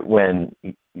when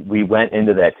we went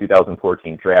into that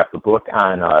 2014 draft, the book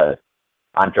on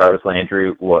Jarvis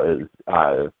Landry was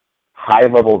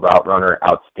high-level route runner,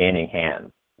 outstanding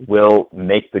hands, will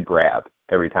make the grab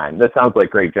every time. That sounds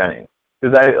like Greg Jennings,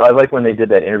 because I like when they did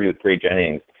that interview with Greg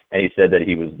Jennings, and he said that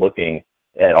he was looking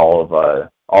at all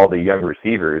the young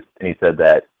receivers, and he said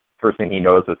that first thing he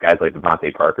knows with guys like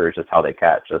Devontae Parker is just how they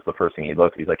catch. That's the first thing he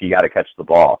looks. He's like, you got to catch the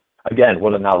ball. Again,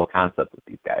 what a novel concept with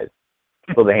these guys.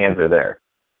 So the hands are there.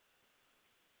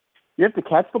 You have to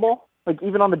catch the ball? Like,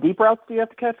 even on the deep routes, do you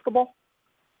have to catch the ball?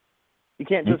 You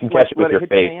can't just catch it with your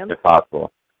face if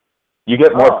possible. You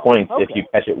get more points if you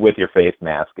catch it with your face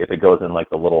mask, if it goes in like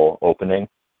the little opening.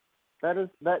 That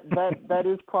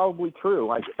is probably true.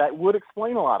 Like, that would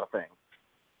explain a lot of things.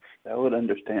 That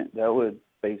would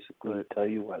basically tell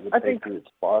you why the Patriots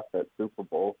lost that Super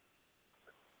Bowl.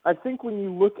 I think when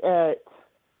you look at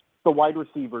the wide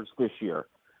receivers this year,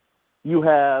 you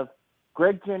have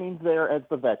Greg Jennings there as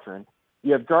the veteran.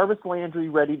 You have Jarvis Landry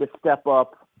ready to step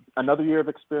up, another year of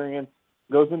experience,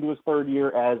 goes into his third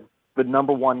year as the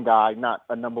number one guy, not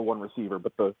a number one receiver,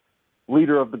 but the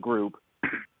leader of the group.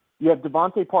 You have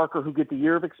Devontae Parker, who gets a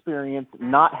year of experience,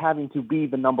 not having to be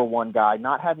the number one guy,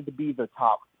 not having to be the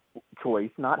top choice,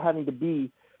 not having to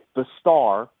be the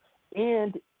star.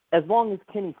 And as long as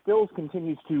Kenny Stills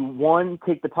continues to, one,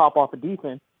 take the top off of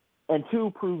defense, and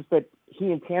two, proves that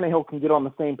he and Tannehill can get on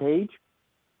the same page,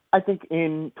 I think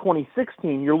in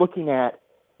 2016 you're looking at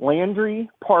Landry,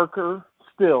 Parker,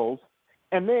 Stills,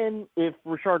 and then if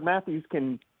Rashard Matthews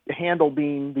can handle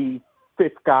being the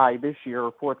fifth guy this year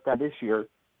or fourth guy this year,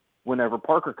 whenever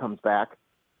Parker comes back,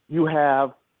 you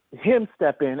have him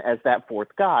step in as that fourth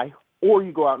guy, or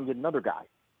you go out and get another guy.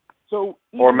 So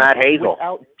or Matt Hazel.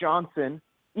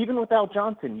 Even without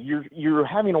Johnson, you're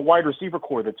having a wide receiver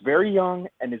core that's very young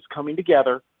and is coming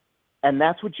together, and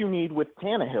that's what you need with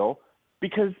Tannehill,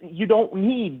 because you don't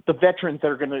need the veterans that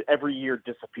are going to every year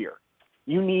disappear.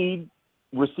 You need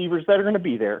receivers that are going to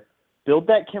be there, build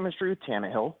that chemistry with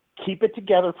Tannehill, keep it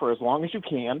together for as long as you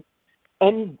can,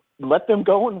 and let them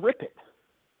go and rip it.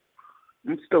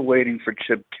 I'm still waiting for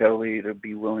Chip Kelly to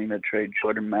be willing to trade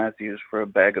Jordan Matthews for a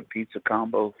bag of pizza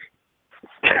combos.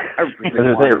 I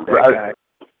really want that guy.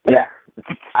 Yeah,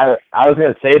 I was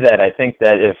going to say that. I think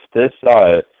that if this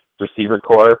receiver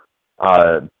core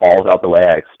balls out the way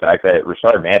I expect, that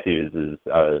Rashard Matthews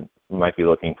might be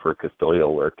looking for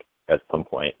custodial work at some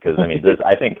point. Because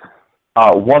I think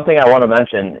one thing I want to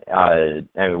mention,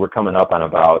 and we're coming up on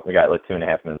we got like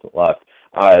 2.5 minutes left.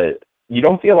 You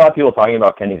don't see a lot of people talking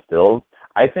about Kenny Stills.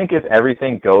 I think if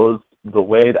everything goes the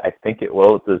way that I think it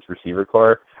will with this receiver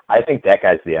core, I think that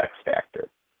guy's the X factor.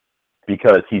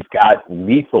 Because he's got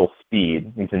lethal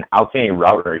speed. He's an outstanding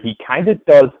router. He kind of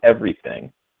does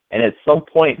everything. And at some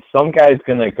point, some guy's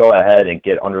going to go ahead and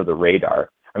get under the radar.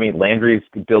 I mean, Landry's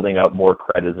building up more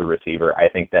cred as a receiver. I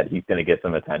think that he's going to get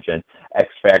some attention.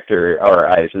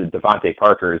 Devontae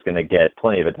Parker is going to get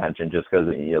plenty of attention just because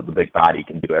the big body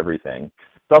can do everything.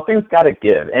 Something's got to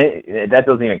give, and that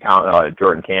doesn't even count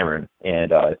Jordan Cameron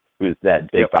and who's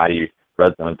that big body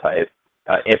red zone type.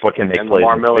 If what can make and plays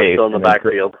Lamar in Miller's space, still in the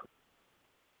backfield.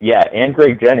 Yeah, and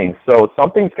Greg Jennings. So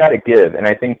something's got to give, and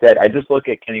I think that I just look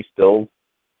at Kenny Stills,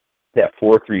 that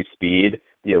 4.3 speed,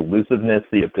 the elusiveness,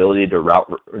 the ability to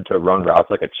run routes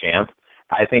like a champ.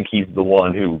 I think he's the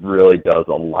one who really does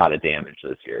a lot of damage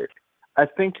this year. I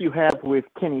think you have with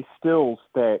Kenny Stills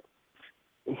that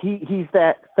he's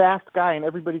that fast guy, and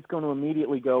everybody's going to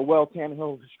immediately go, well,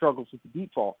 Tannehill struggles with the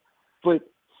deep ball. But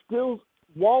Stills,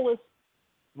 Wallace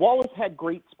had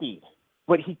great speed,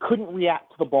 but he couldn't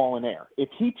react to the ball in air. If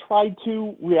he tried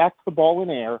to react to the ball in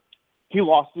air, he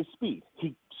lost his speed.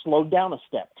 He slowed down a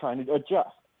step trying to adjust.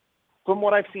 From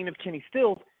what I've seen of Kenny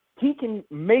Stills, he can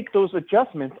make those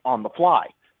adjustments on the fly.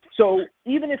 So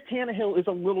even if Tannehill is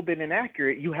a little bit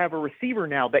inaccurate, you have a receiver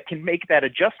now that can make that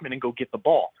adjustment and go get the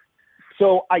ball.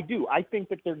 So I think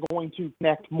that they're going to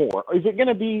connect more. Is it going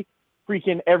to be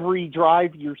freaking every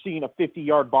drive you're seeing a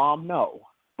 50-yard bomb? No.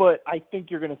 But I think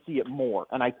you're going to see it more.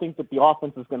 And I think that the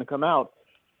offense is going to come out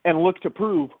and look to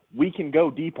prove we can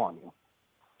go deep on you.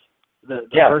 The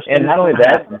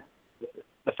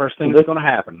first thing that's going to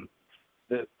happen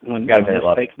when this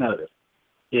takes notice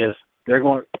is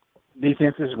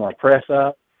defenses are going to press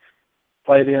up,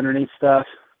 play the underneath stuff.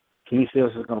 Kenny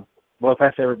Stills is going to blow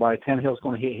past everybody. Tannehill's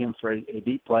going to hit him for a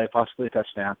deep play, possibly a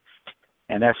touchdown,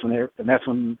 and that's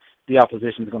when the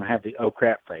opposition is going to have the oh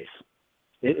crap face.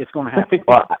 It's going to happen.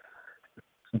 Well,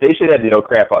 they should have the oh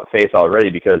crap face already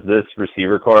because this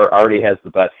receiver core already has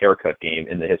the best haircut game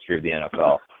in the history of the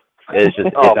NFL. It's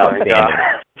just outstanding.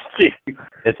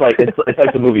 It's like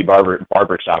the movie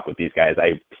Barbershop with these guys.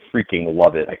 I freaking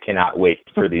love it. I cannot wait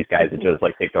for these guys to just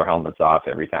take their helmets off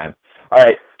every time. All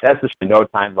right, that's just no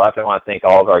time left. I want to thank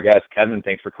all of our guests. Kevin,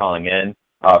 thanks for calling in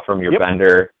from your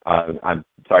bender. I'm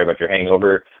sorry about your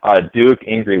hangover. Duke,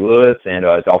 Angry Lewis, and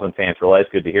Dolphin fans for life.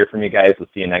 Good to hear from you guys. We'll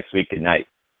see you next week. Good night.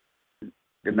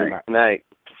 Good night. Good night.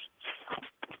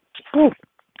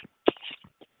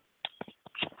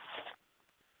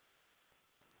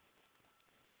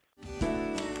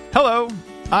 Hello,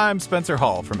 I'm Spencer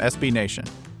Hall from SB Nation,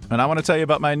 and I want to tell you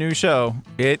about my new show,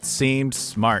 It Seemed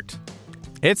Smart.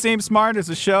 It Seemed Smart is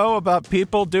a show about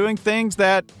people doing things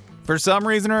that, for some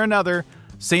reason or another,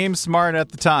 seem smart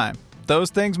at the time. Those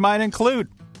things might include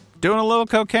doing a little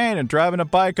cocaine and driving a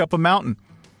bike up a mountain.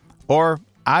 Or,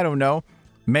 I don't know,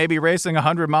 maybe racing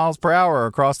 100 miles per hour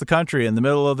across the country in the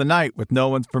middle of the night with no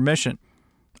one's permission.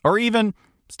 Or even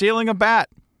stealing a bat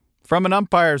from an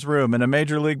umpire's room in a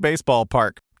Major League Baseball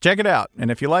park. Check it out,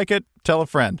 and if you like it, tell a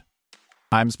friend.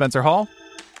 I'm Spencer Hall.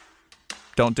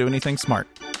 Don't do anything smart.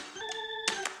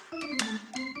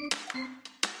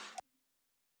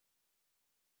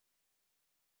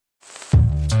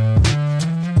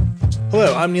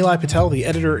 Hello, I'm Nilay Patel, the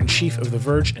editor-in-chief of The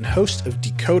Verge and host of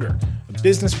Decoder, a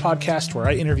business podcast where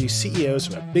I interview CEOs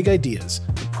about big ideas,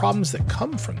 the problems that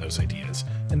come from those ideas,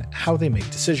 and how they make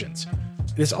decisions.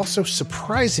 It is also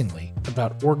surprisingly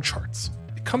about org charts.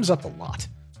 It comes up a lot.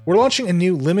 We're launching a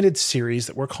new limited series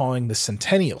that we're calling the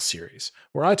Centennial Series,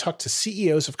 where I talk to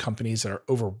CEOs of companies that are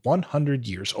over 100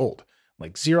 years old,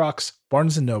 like Xerox,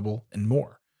 Barnes & Noble, and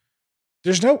more.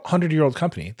 There's no 100-year-old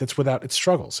company that's without its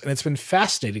struggles, and it's been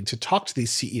fascinating to talk to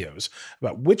these CEOs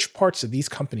about which parts of these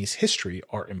companies' history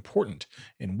are important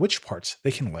and which parts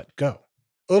they can let go.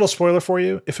 A little spoiler for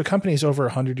you, if a company is over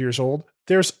 100 years old,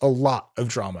 there's a lot of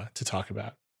drama to talk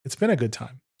about. It's been a good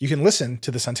time. You can listen to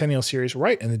the Centennial Series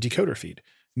right in the Decoder feed.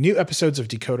 New episodes of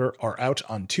Decoder are out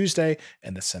on Tuesday,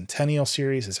 and the Centennial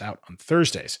Series is out on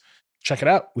Thursdays. Check it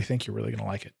out. We think you're really going to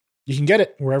like it. You can get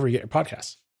it wherever you get your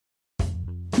podcasts.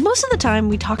 Most of the time,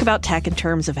 we talk about tech in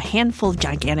terms of a handful of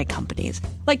gigantic companies,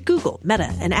 like Google,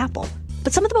 Meta, and Apple.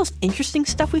 But some of the most interesting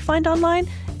stuff we find online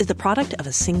is the product of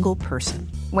a single person.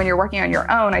 When you're working on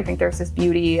your own, I think there's this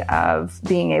beauty of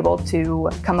being able to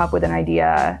come up with an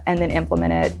idea and then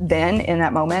implement it then in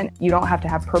that moment. You don't have to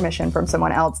have permission from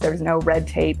someone else. There's no red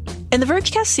tape. In the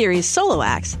Vergecast series Solo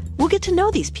Acts, we'll get to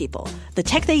know these people, the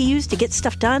tech they use to get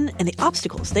stuff done, and the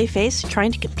obstacles they face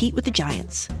trying to compete with the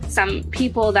giants. Some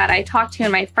people that I talk to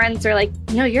and my friends are like,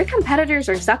 your competitors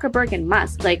are Zuckerberg and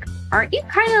Musk. Like, aren't you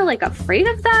kind of afraid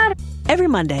of that? Every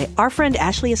Monday, our friend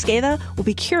Ashley Esqueda will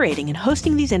be curating and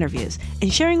hosting these interviews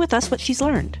and sharing with us what she's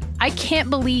learned. I can't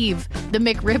believe the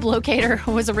McRib locator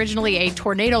was originally a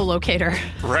tornado locator.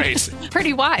 Right.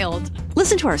 Pretty wild.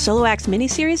 Listen to our Solo Acts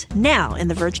miniseries now in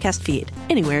the Vergecast feed,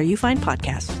 anywhere you find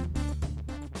podcasts.